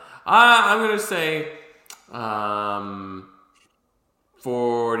or not. I'm gonna say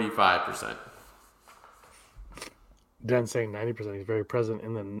 45%. Dan saying 90%. He's very present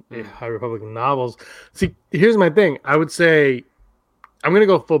in the High Republic novels. See, here's my thing. I would say I'm going to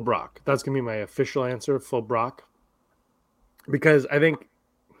go full Brock. That's going to be my official answer, full Brock. Because I think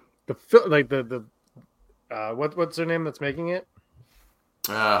what's her name that's making it?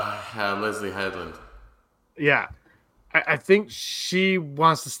 Leslie Headland. Yeah. I think she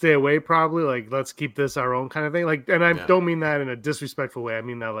wants to stay away probably. Like, let's keep this our own kind of thing. Like, and I don't mean that in a disrespectful way. I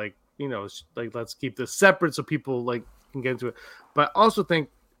mean that like, you know, like let's keep this separate so people like can get into it. But I also think,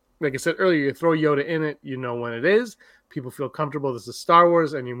 like I said earlier, you throw Yoda in it, you know when it is. People feel comfortable. This is Star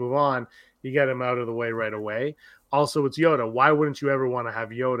Wars, and you move on. You get him out of the way right away. Also, it's Yoda. Why wouldn't you ever want to have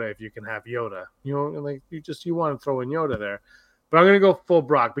Yoda if you can have Yoda? You know, like you want to throw in Yoda there. But I'm gonna go full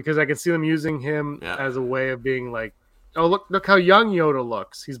Brock because I can see them using him as a way of being like, oh look how young Yoda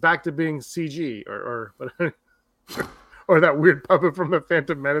looks. He's back to being CG or or that weird puppet from the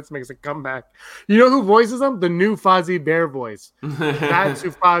Phantom Menace makes a comeback. You know who voices him? The new Fozzie Bear voice. That's who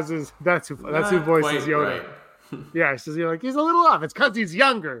voices Yoda. Right. Yeah, it's just you're like he's a little off. It's because he's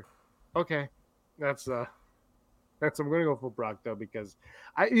younger. Okay, that's I'm gonna go for Brock though because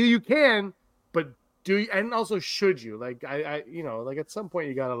you can, but do you, and also should you like I you know like at some point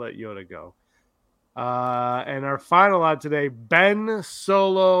you gotta let Yoda go. And our final odd today, Ben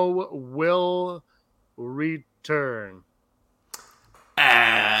Solo will return.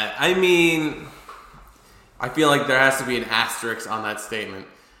 I mean, I feel like there has to be an asterisk on that statement.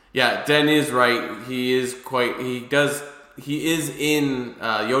 Yeah, Den is right. Yoda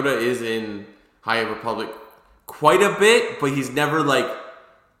is in High Republic quite a bit, but he's never like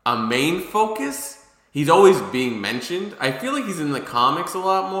a main focus. He's always being mentioned. I feel like he's in the comics a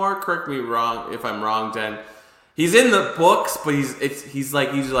lot more. Correct me wrong if I'm wrong, Den. He's in the books, but he's like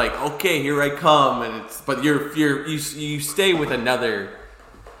okay, here I come, but you stay with another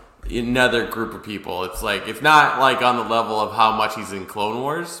group of people. It's like it's not like on the level of how much he's in Clone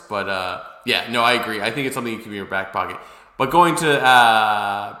Wars, but yeah, no, I agree. I think it's something you keep in your back pocket. But going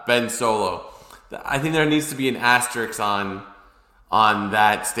to Ben Solo, I think there needs to be an asterisk on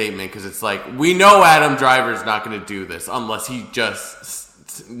that statement because it's like we know Adam Driver's not going to do this unless he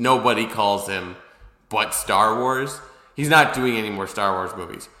just nobody calls him. But Star Wars, he's not doing any more Star Wars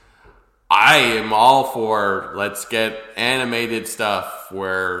movies. I am all for let's get animated stuff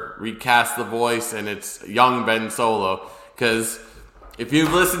where recast the voice and it's young Ben Solo. Because if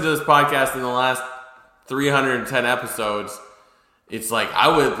you've listened to this podcast in the last 310 episodes, it's like I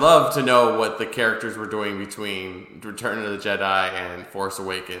would love to know what the characters were doing between Return of the Jedi and Force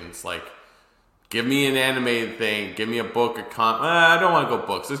Awakens. Like, give me an animated thing. Give me a book, a comic. I don't want to go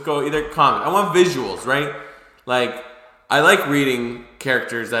books. Let's go either comic. I want visuals, right? Like, I like reading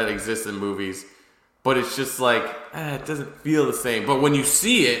characters that exist in movies, but it's just like, it doesn't feel the same. But when you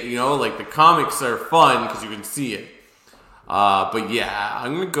see it, like the comics are fun because you can see it. But yeah,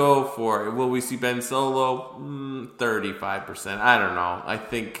 I'm going to go for, will we see Ben Solo? 35%. I don't know. I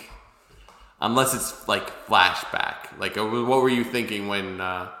think, unless it's like flashback. Like, what were you thinking when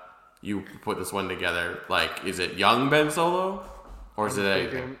you put this one together? Like, is it young Ben Solo? Or is it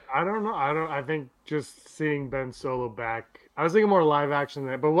anything? I don't know. I think just seeing Ben Solo back. I was thinking more live action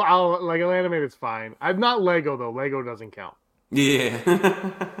than that, but like animated's fine. I'm not Lego though. Lego doesn't count. Yeah.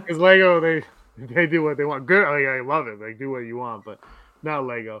 Because Lego, they do what they want. Good. Like, I love it. They do what you want, but not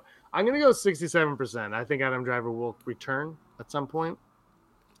Lego. I'm gonna go 67%. I think Adam Driver will return at some point.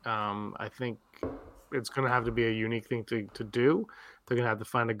 I think it's gonna have to be a unique thing to do. They're going to have to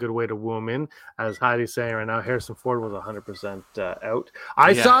find a good way to woo him in. As Heidi's saying right now, Harrison Ford was 100% out.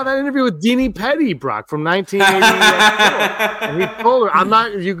 I saw that interview with Deanie Petty, Brock, from 1980. And he told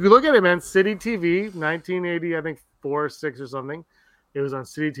her, you look at it, man, City TV, 1980, I think 4 or 6 or something. It was on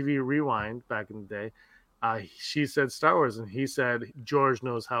City TV Rewind back in the day. She said Star Wars, and he said, George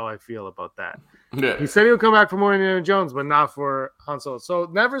knows how I feel about that. Yeah. He said he'll come back for more Indiana Jones, but not for Han Solo. So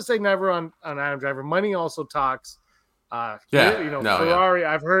never say never on Adam Driver. Money also talks. Ferrari.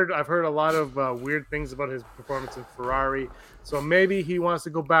 Yeah. I've heard a lot of weird things about his performance in Ferrari. So maybe he wants to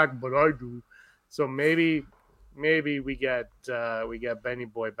go back, but I do. So maybe we get Benny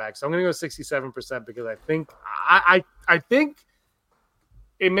Boy back. So I'm gonna go 67% because I think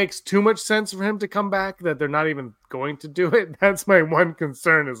it makes too much sense for him to come back that they're not even going to do it. That's my one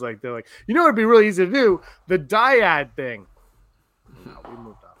concern. Is like they're like, it'd be really easy to do the dyad thing. No, we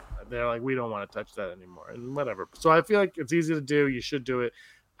moved on. They're like, we don't want to touch that anymore, and whatever. So I feel like it's easy to do. You should do it.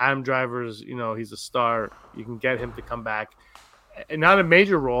 Adam Driver's, he's a star. You can get him to come back, and not a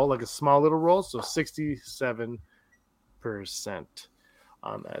major role, like a small little role. So 67%.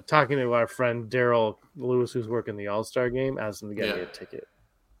 Talking to our friend Daryl Lewis, who's working the All-Star game, asked him to get me a ticket.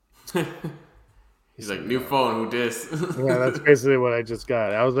 He's like, new phone, who dis? Yeah, that's basically what I just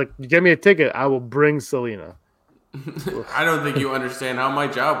got. I was like, you get me a ticket, I will bring Selena. I don't think you understand how my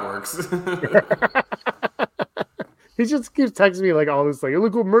job works. He just keeps texting me like all this, like,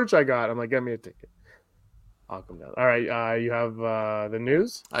 look what merch I got. I'm like, get me a ticket. I'll come down. All right, you have the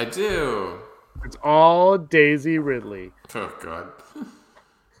news? I do. It's all Daisy Ridley. Oh, God.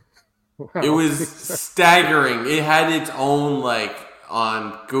 Wow. It was staggering. It had its own, like,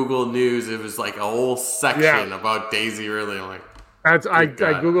 on Google News, it was like a whole section about Daisy Ridley. I'm like, I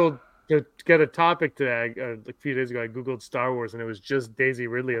Googled to get a topic today, a few days ago. I Googled Star Wars, and it was just Daisy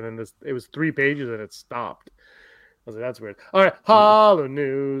Ridley, and then it was 3 pages, and it stopped. I was like, that's weird. All right, Hollow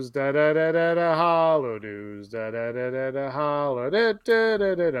News, da da da da da, Hollow News, da da da da da, Hollow da da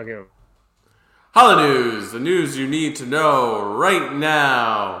da da. Okay. Hollow News, the news you need to know right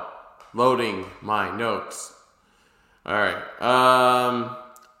now. Loading my notes. All right.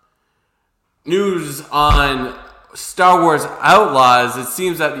 News on Star Wars Outlaws. It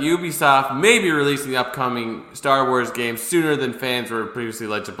seems that Ubisoft may be releasing the upcoming Star Wars game sooner than fans were previously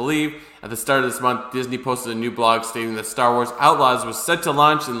led to believe. At the start of this month, Disney posted a new blog stating that Star Wars Outlaws was set to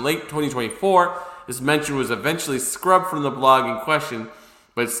launch in late 2024. This mention was eventually scrubbed from the blog in question,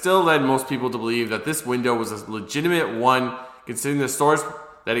 but it still led most people to believe that this window was a legitimate one, considering the source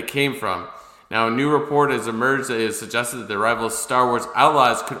that it came from. Now, a new report has emerged that has suggested that the arrival of Star Wars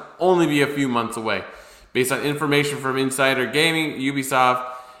Outlaws could only be a few months away. Based on information from Insider Gaming,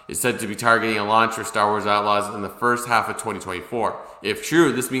 Ubisoft is said to be targeting a launch for Star Wars Outlaws in the first half of 2024. If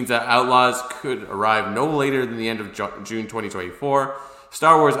true, this means that Outlaws could arrive no later than the end of June 2024.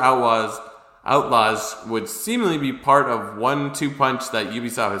 Star Wars Outlaws would seemingly be part of 1-2 punch that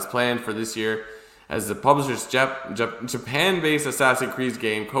Ubisoft has planned for this year, as the publisher's Japan-based Assassin's Creed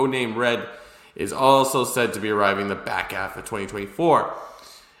game, codenamed Red, is also said to be arriving the back half of 2024.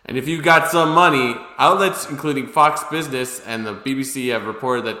 And if you've got some money, outlets including Fox Business and the BBC have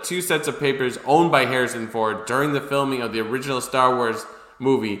reported that 2 sets of papers owned by Harrison Ford during the filming of the original Star Wars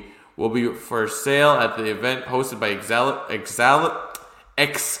movie will be for sale at the event hosted by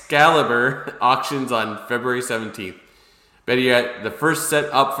Excalibur Auctions on February 17th. Better yet, the first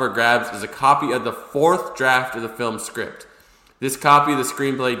set up for grabs is a copy of the 4th draft of the film script. This copy of the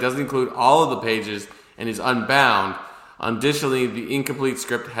screenplay doesn't include all of the pages and is unbound. Additionally, the incomplete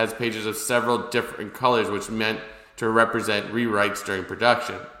script has pages of several different colors, which meant to represent rewrites during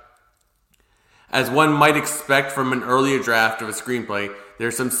production. As one might expect from an earlier draft of a screenplay, there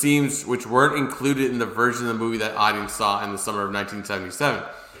are some scenes which weren't included in the version of the movie that audience saw in the summer of 1977.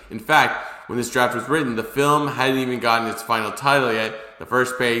 In fact, when this draft was written, the film hadn't even gotten its final title yet. The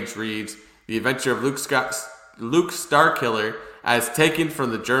first page reads, The Adventure of Luke Luke Starkiller as taken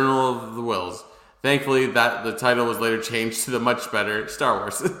from the Journal of the Wills. Thankfully, that the title was later changed to the much better Star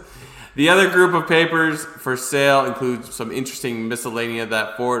Wars. The other group of papers for sale includes some interesting miscellanea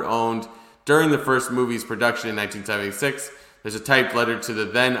that Ford owned during the first movie's production in 1976. There's a typed letter to the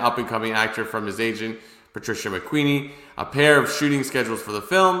then up-and-coming actor from his agent, Patricia McQueenie, a pair of shooting schedules for the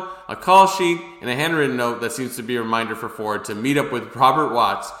film, a call sheet, and a handwritten note that seems to be a reminder for Ford to meet up with Robert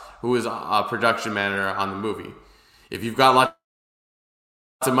Watts, who is a production manager on the movie. If you've got lots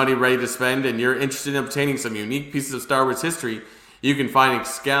of money ready to spend and you're interested in obtaining some unique pieces of Star Wars history, you can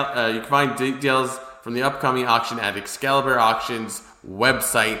find details from the upcoming auction at Excalibur Auctions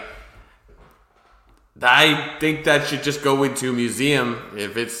website. I think that should just go into a museum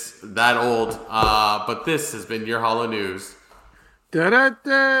if it's that old. But this has been your Holo News.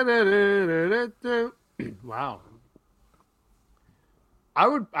 Wow. I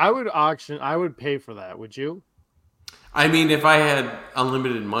would pay for that. Would you? I mean, if I had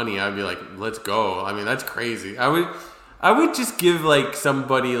unlimited money, I'd be like, let's go. I mean, that's crazy. I would just give like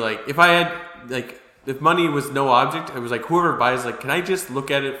somebody like, if I had like, if money was no object, it was like whoever buys, like, can I just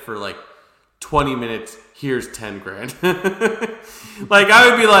look at it for like 20 minutes? Here's 10 grand. Like, I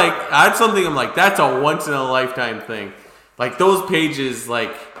would be like, I had something, I'm like, that's a once in a lifetime thing. Like those pages,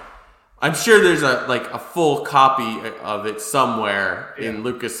 like, I'm sure there's a full copy of it somewhere in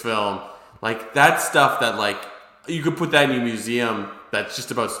Lucasfilm. Like that stuff that like, you could put that in your museum that's just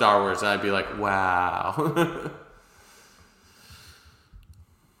about Star Wars, and I'd be like, wow.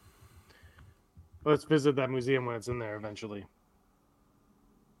 Let's visit that museum when it's in there eventually.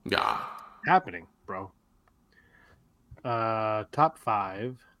 Yeah. Happening, bro. Top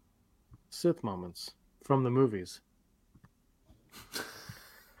 5 Sith moments from the movies.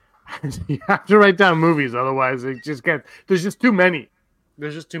 You have to write down movies, otherwise it just gets. There's just too many.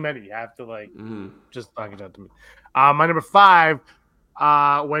 There's just too many. You have to just knock it out to me. My number 5,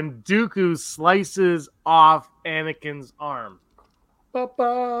 when Dooku slices off Anakin's arm.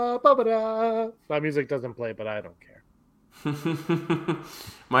 That music doesn't play, but I don't care.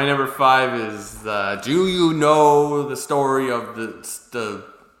 My number 5 is do you know the story of the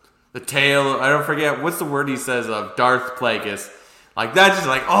tale? I don't forget what's the word he says of Darth Plagueis. Like that's just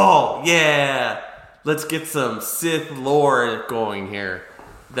like, oh yeah, let's get some Sith lore going here.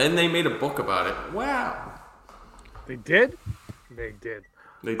 Then they made a book about it. Wow. They did? They did.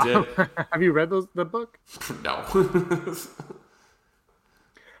 They did. Have you read the book? No.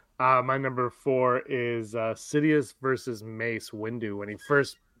 My number 4 is Sidious versus Mace Windu when he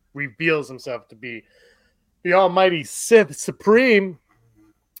first reveals himself to be the almighty Sith Supreme,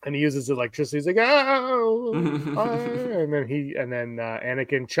 and he uses electricity. He's like, oh, and then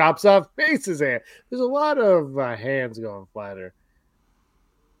Anakin chops off Mace's hand. There's a lot of hands going flatter.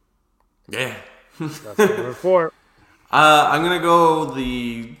 Yeah. That's number 4. I'm going to go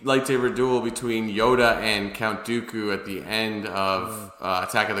the lightsaber duel between Yoda and Count Dooku at the end of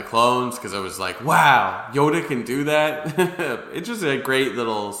Attack of the Clones, because I was like, wow, Yoda can do that? It's just a great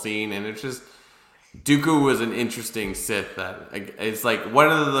little scene, and it's just, Dooku was an interesting Sith. That it's like one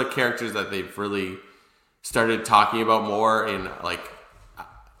of the characters that they've really started talking about more in like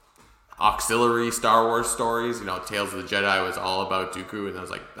auxiliary Star Wars stories. You know, Tales of the Jedi was all about Dooku, and I was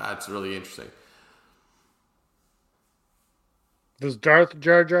like, that's really interesting. Does Darth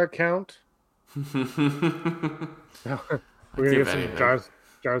Jar Jar count? We're gonna get some Darth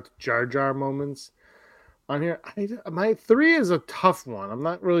Jar Jar moments on here. My 3 is a tough one. I'm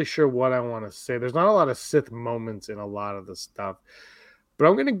not really sure what I want to say. There's not a lot of Sith moments in a lot of the stuff, but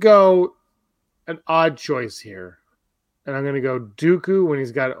I'm gonna go an odd choice here, and I'm gonna go Dooku when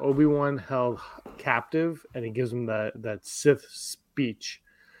he's got Obi-Wan held captive, and he gives him that Sith speech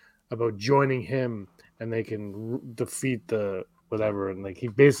about joining him, and they can defeat the whatever, and like he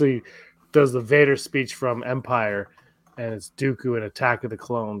basically does the Vader speech from Empire, and it's Dooku in Attack of the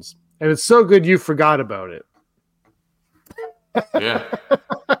Clones, and it's so good you forgot about it. Yeah.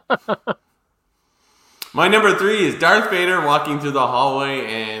 My number 3 is Darth Vader walking through the hallway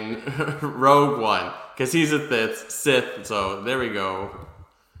in Rogue One, because he's a Sith. So there we go.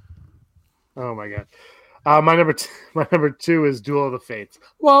 Oh my god. My number 2 is Duel of the Fates.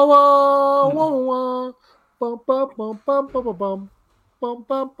 Whoa, whoa, whoa, whoa. Bum, bum, bum, bum, bum, bum, bum. Bum,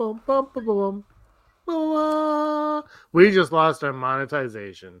 bum, bum, bum, bum, bum, bum. We just lost our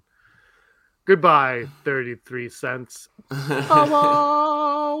monetization. Goodbye, 33 cents.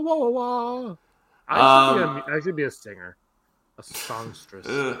 I should be a singer, a songstress.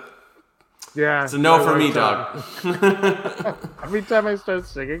 Yeah, it's a no for me, dog. Every time I start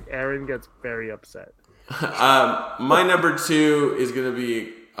singing, Aaron gets very upset. My number 2 is going to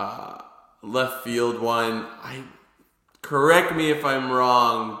be left field one. Correct me if I'm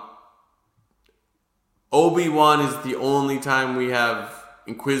wrong. Obi-Wan is the only time we have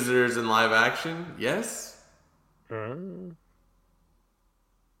Inquisitors in live action. Yes.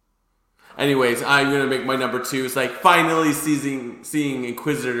 Anyways, I'm gonna make my number 2. It's like finally seeing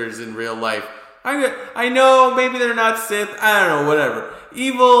Inquisitors in real life. I know maybe they're not Sith. I don't know. Whatever.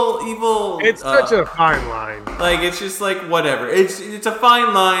 Evil. It's such a fine line. Like it's just like whatever. It's a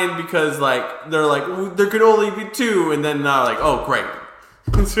fine line because like they're like there could only be 2, and then now like oh great.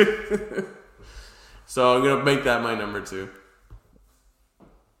 So I'm gonna make that my number 2.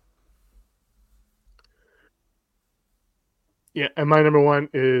 Yeah, and my number 1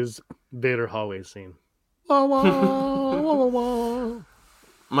 is Vader hallway scene. Wah, wah, wah, wah, wah.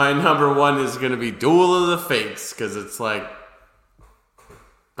 My number 1 is gonna be Duel of the Fates because it's like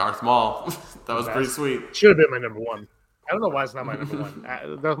Darth Maul. That was pretty sweet. Should have been my number 1. I don't know why it's not my number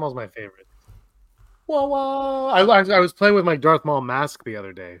 1. Darth Maul's my favorite. Wah, wah. I was playing with my Darth Maul mask the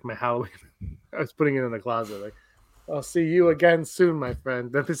other day. My Halloween. I was putting it in the closet. Like, I'll see you again soon, my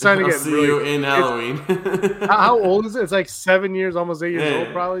friend. It's starting to get see you in Halloween. How old is it? It's like 7 years, almost 8 years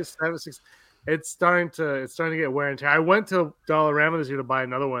old, probably 7, 6. It's starting to get wear and tear. I went to Dollarama this year to buy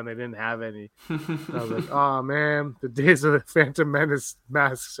another one. They didn't have any. I was like, oh man, the days of the Phantom Menace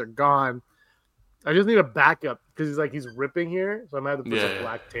masks are gone. I just need a backup because he's ripping here, so I'm gonna have to put some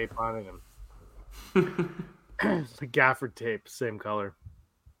black tape on it. And the gaffer tape, same color.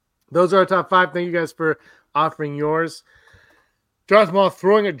 Those are our top 5. Thank you guys for offering yours. Darth Maul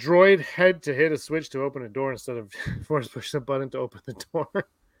throwing a droid head to hit a switch to open a door instead of force pushing a button to open the door.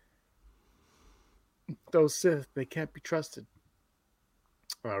 Those Sith, they can't be trusted.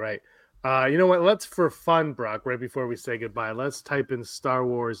 All right. You know what? Let's, for fun, Brock, right before we say goodbye, let's type in Star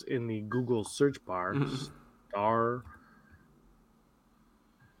Wars in the Google search bar. Star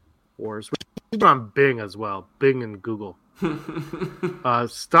Wars. We're on Bing as well. Bing and Google.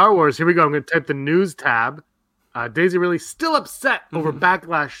 Star Wars. Here we go. I'm going to type the news tab. Daisy Ridley still upset over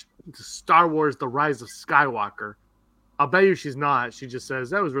backlash to Star Wars: The Rise of Skywalker. I'll bet you she's not. She just says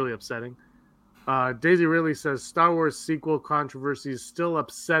that was really upsetting. Daisy Ridley says Star Wars sequel controversy is still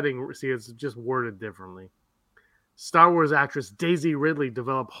upsetting. See, it's just worded differently. Star Wars actress Daisy Ridley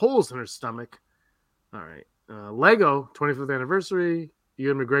developed holes in her stomach. All right. Lego 25th anniversary.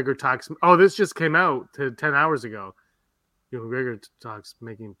 Ewan McGregor talks. Oh, this just came out 10 hours ago. Ewan McGregor talks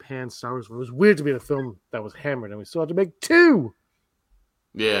making Pan Star Wars. It was weird to be in a film that was hammered, and we still had to make 2.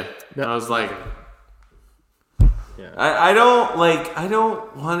 Yeah, I was like, yeah. I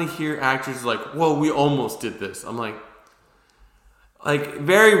don't want to hear actors like, well, we almost did this. I'm like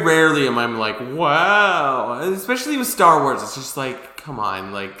very rarely am I like, wow. Especially with Star Wars, it's just like, come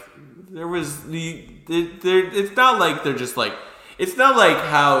on, like it's not like they're just like. It's not like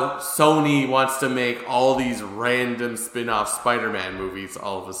how Sony wants to make all these random spin-off Spider-Man movies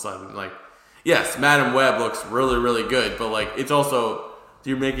all of a sudden. Like, yes, Madam Web looks really, really good, but like it's also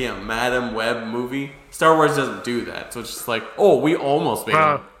you're making a Madam Web movie. Star Wars doesn't do that, so it's just like, oh, we almost made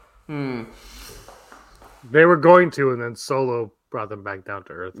it. They were going to, and then Solo brought them back down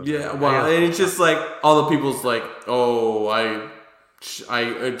to earth. Yeah, well, and it's just like all the people's like, oh, I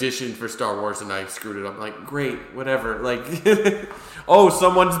auditioned for Star Wars and I screwed it up. Like, great, whatever. Like, oh,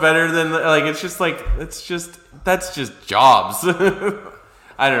 someone's better than like. It's just like that's just jobs.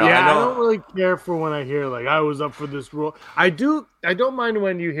 I don't know. Yeah, I don't really care for when I hear like I was up for this role. I don't mind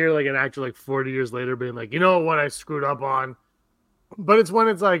when you hear like an actor like 40 years later being like, you know what I screwed up on. But it's when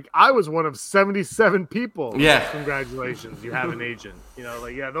it's like I was one of 77 people. Yeah, congratulations, you have an agent. You know,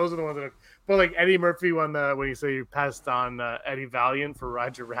 like those are the ones that are. But like Eddie Murphy when you say you passed on Eddie Valiant for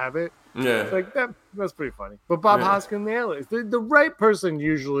Roger Rabbit. Yeah, it's like that's pretty funny. But Bob Hoskins nailed it. The right person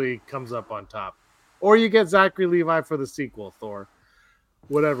usually comes up on top, or you get Zachary Levi for the sequel, Thor.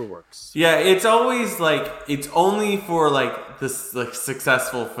 Whatever works. Yeah, it's always like it's only for like the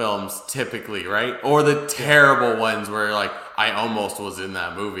successful films typically, right? Or the terrible ones where like I almost was in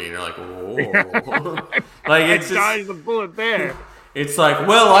that movie, and you're like, whoa, like it's just dodged the bullet there. It's like,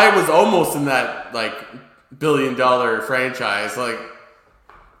 well, I was almost in that like $1 billion franchise, like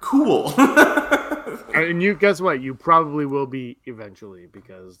cool. And you guess what? You probably will be eventually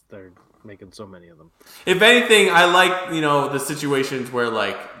because they're making so many of them. If anything, I like, the situations where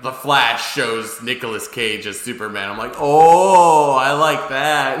like the Flash shows Nicolas Cage as Superman. I'm like, oh, I like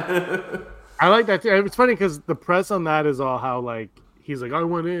that. I like that too. It's funny because the press on that is all how like he's like, I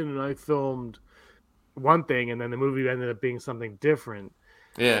went in and I filmed one thing and then the movie ended up being something different.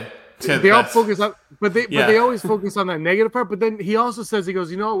 Yeah. They all focus on, but they always focus on that negative part. But then he also says, he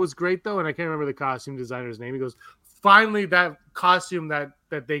goes, you know what was great though, and I can't remember the costume designer's name. He goes, finally that costume that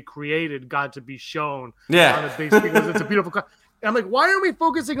they created got to be shown Yeah. on a big screen because it's a beautiful and I'm like, why aren't we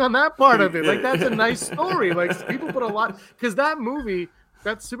focusing on that part of it? Like, that's a nice story. Like, people put a lot, because that movie,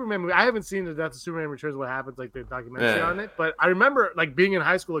 that Superman movie, I haven't seen the Death of Superman Returns, What Happens, like the documentary on it, but I remember like being in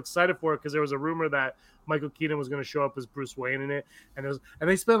high school excited for it because there was a rumor that Michael Keaton was going to show up as Bruce Wayne in it, and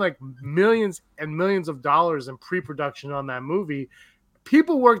they spent like millions and millions of dollars in pre-production on that movie.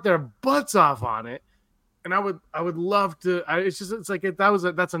 People worked their butts off on it. And I would love to.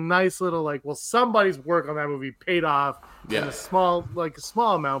 That's a nice little like. Well, somebody's work on that movie paid off in a small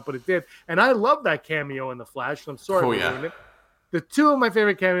amount, but it did. And I love that cameo in the Flash. I'm sorry for ruining it. The two of my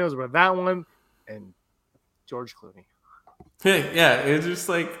favorite cameos were that one and George Clooney. Yeah, it's just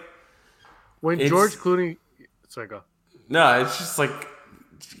like when George Clooney. Sorry, go. No, it's just like,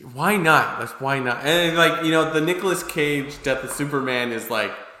 why not? Why not? And like, you know, the Nicolas Cage Death of Superman is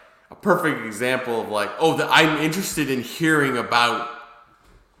like a perfect example of like, I'm interested in hearing about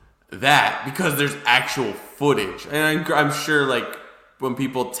that because there's actual footage. And I'm sure like when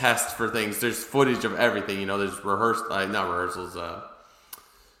people test for things, there's footage of everything. You know, there's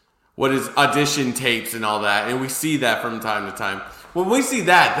audition tapes and all that. And we see that from time to time. When we see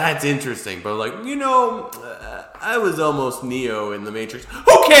that, that's interesting. But like, you know, I was almost Neo in The Matrix.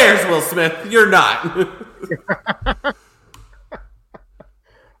 Who cares, Will Smith? You're not.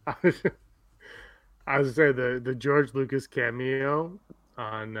 I was saying the George Lucas cameo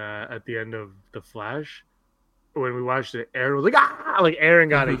on at the end of The Flash. When we watched it, Aaron was like Aaron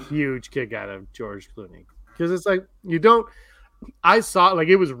got a huge kick out of George Clooney because it's like I saw like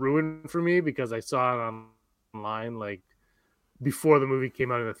it was ruined for me because I saw it online like before the movie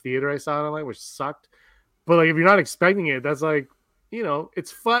came out in the theater. I saw it online, which sucked. But like if you're not expecting it, that's like, you know,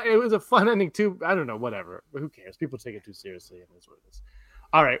 it's fun. It was a fun ending too. I don't know, whatever. But who cares? People take it too seriously, and that's what it is.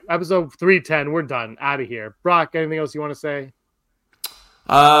 All right, episode 310. We're done. Out of here. Brock, anything else you want to say?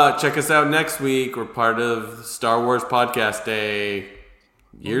 Check us out next week. We're part of Star Wars Podcast Day.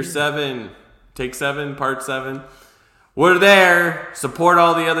 Year 7. Take 7, part 7. We're there. Support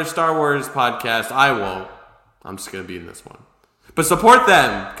all the other Star Wars podcasts. I won't. I'm just going to be in this one. But support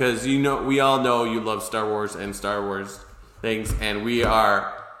them, because we all know you love Star Wars and Star Wars things, and we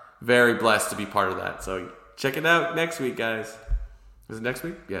are very blessed to be part of that. So check it out next week, guys. Is it next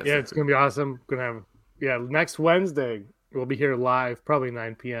week? Yes. Yeah, it's going to be awesome. Next Wednesday, we'll be here live, probably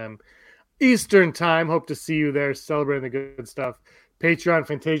 9 p.m. Eastern time. Hope to see you there celebrating the good stuff. Patreon,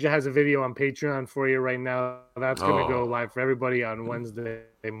 Fantasia has a video on Patreon for you right now. That's going to go live for everybody on Wednesday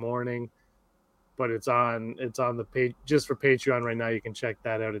morning. But it's on the page just for Patreon right now. You can check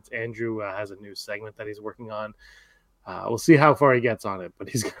that out. It's Andrew has a new segment that he's working on. We'll see how far he gets on it, but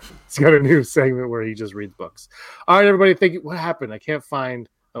he's got a new segment where he just reads books. All right, everybody, thank you. What happened? I can't find.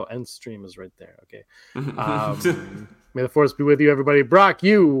 Oh, end stream is right there. Okay. May the force be with you, everybody. Brock,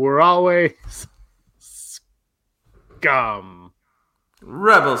 you were always scum.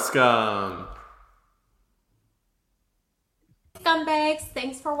 Rebel scum. Scumbags,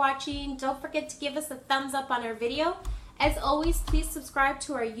 thanks for watching. Don't forget to give us a thumbs up on our video. As always, please subscribe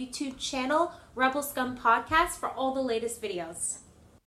to our YouTube channel, Rebel Scum Podcast, for all the latest videos.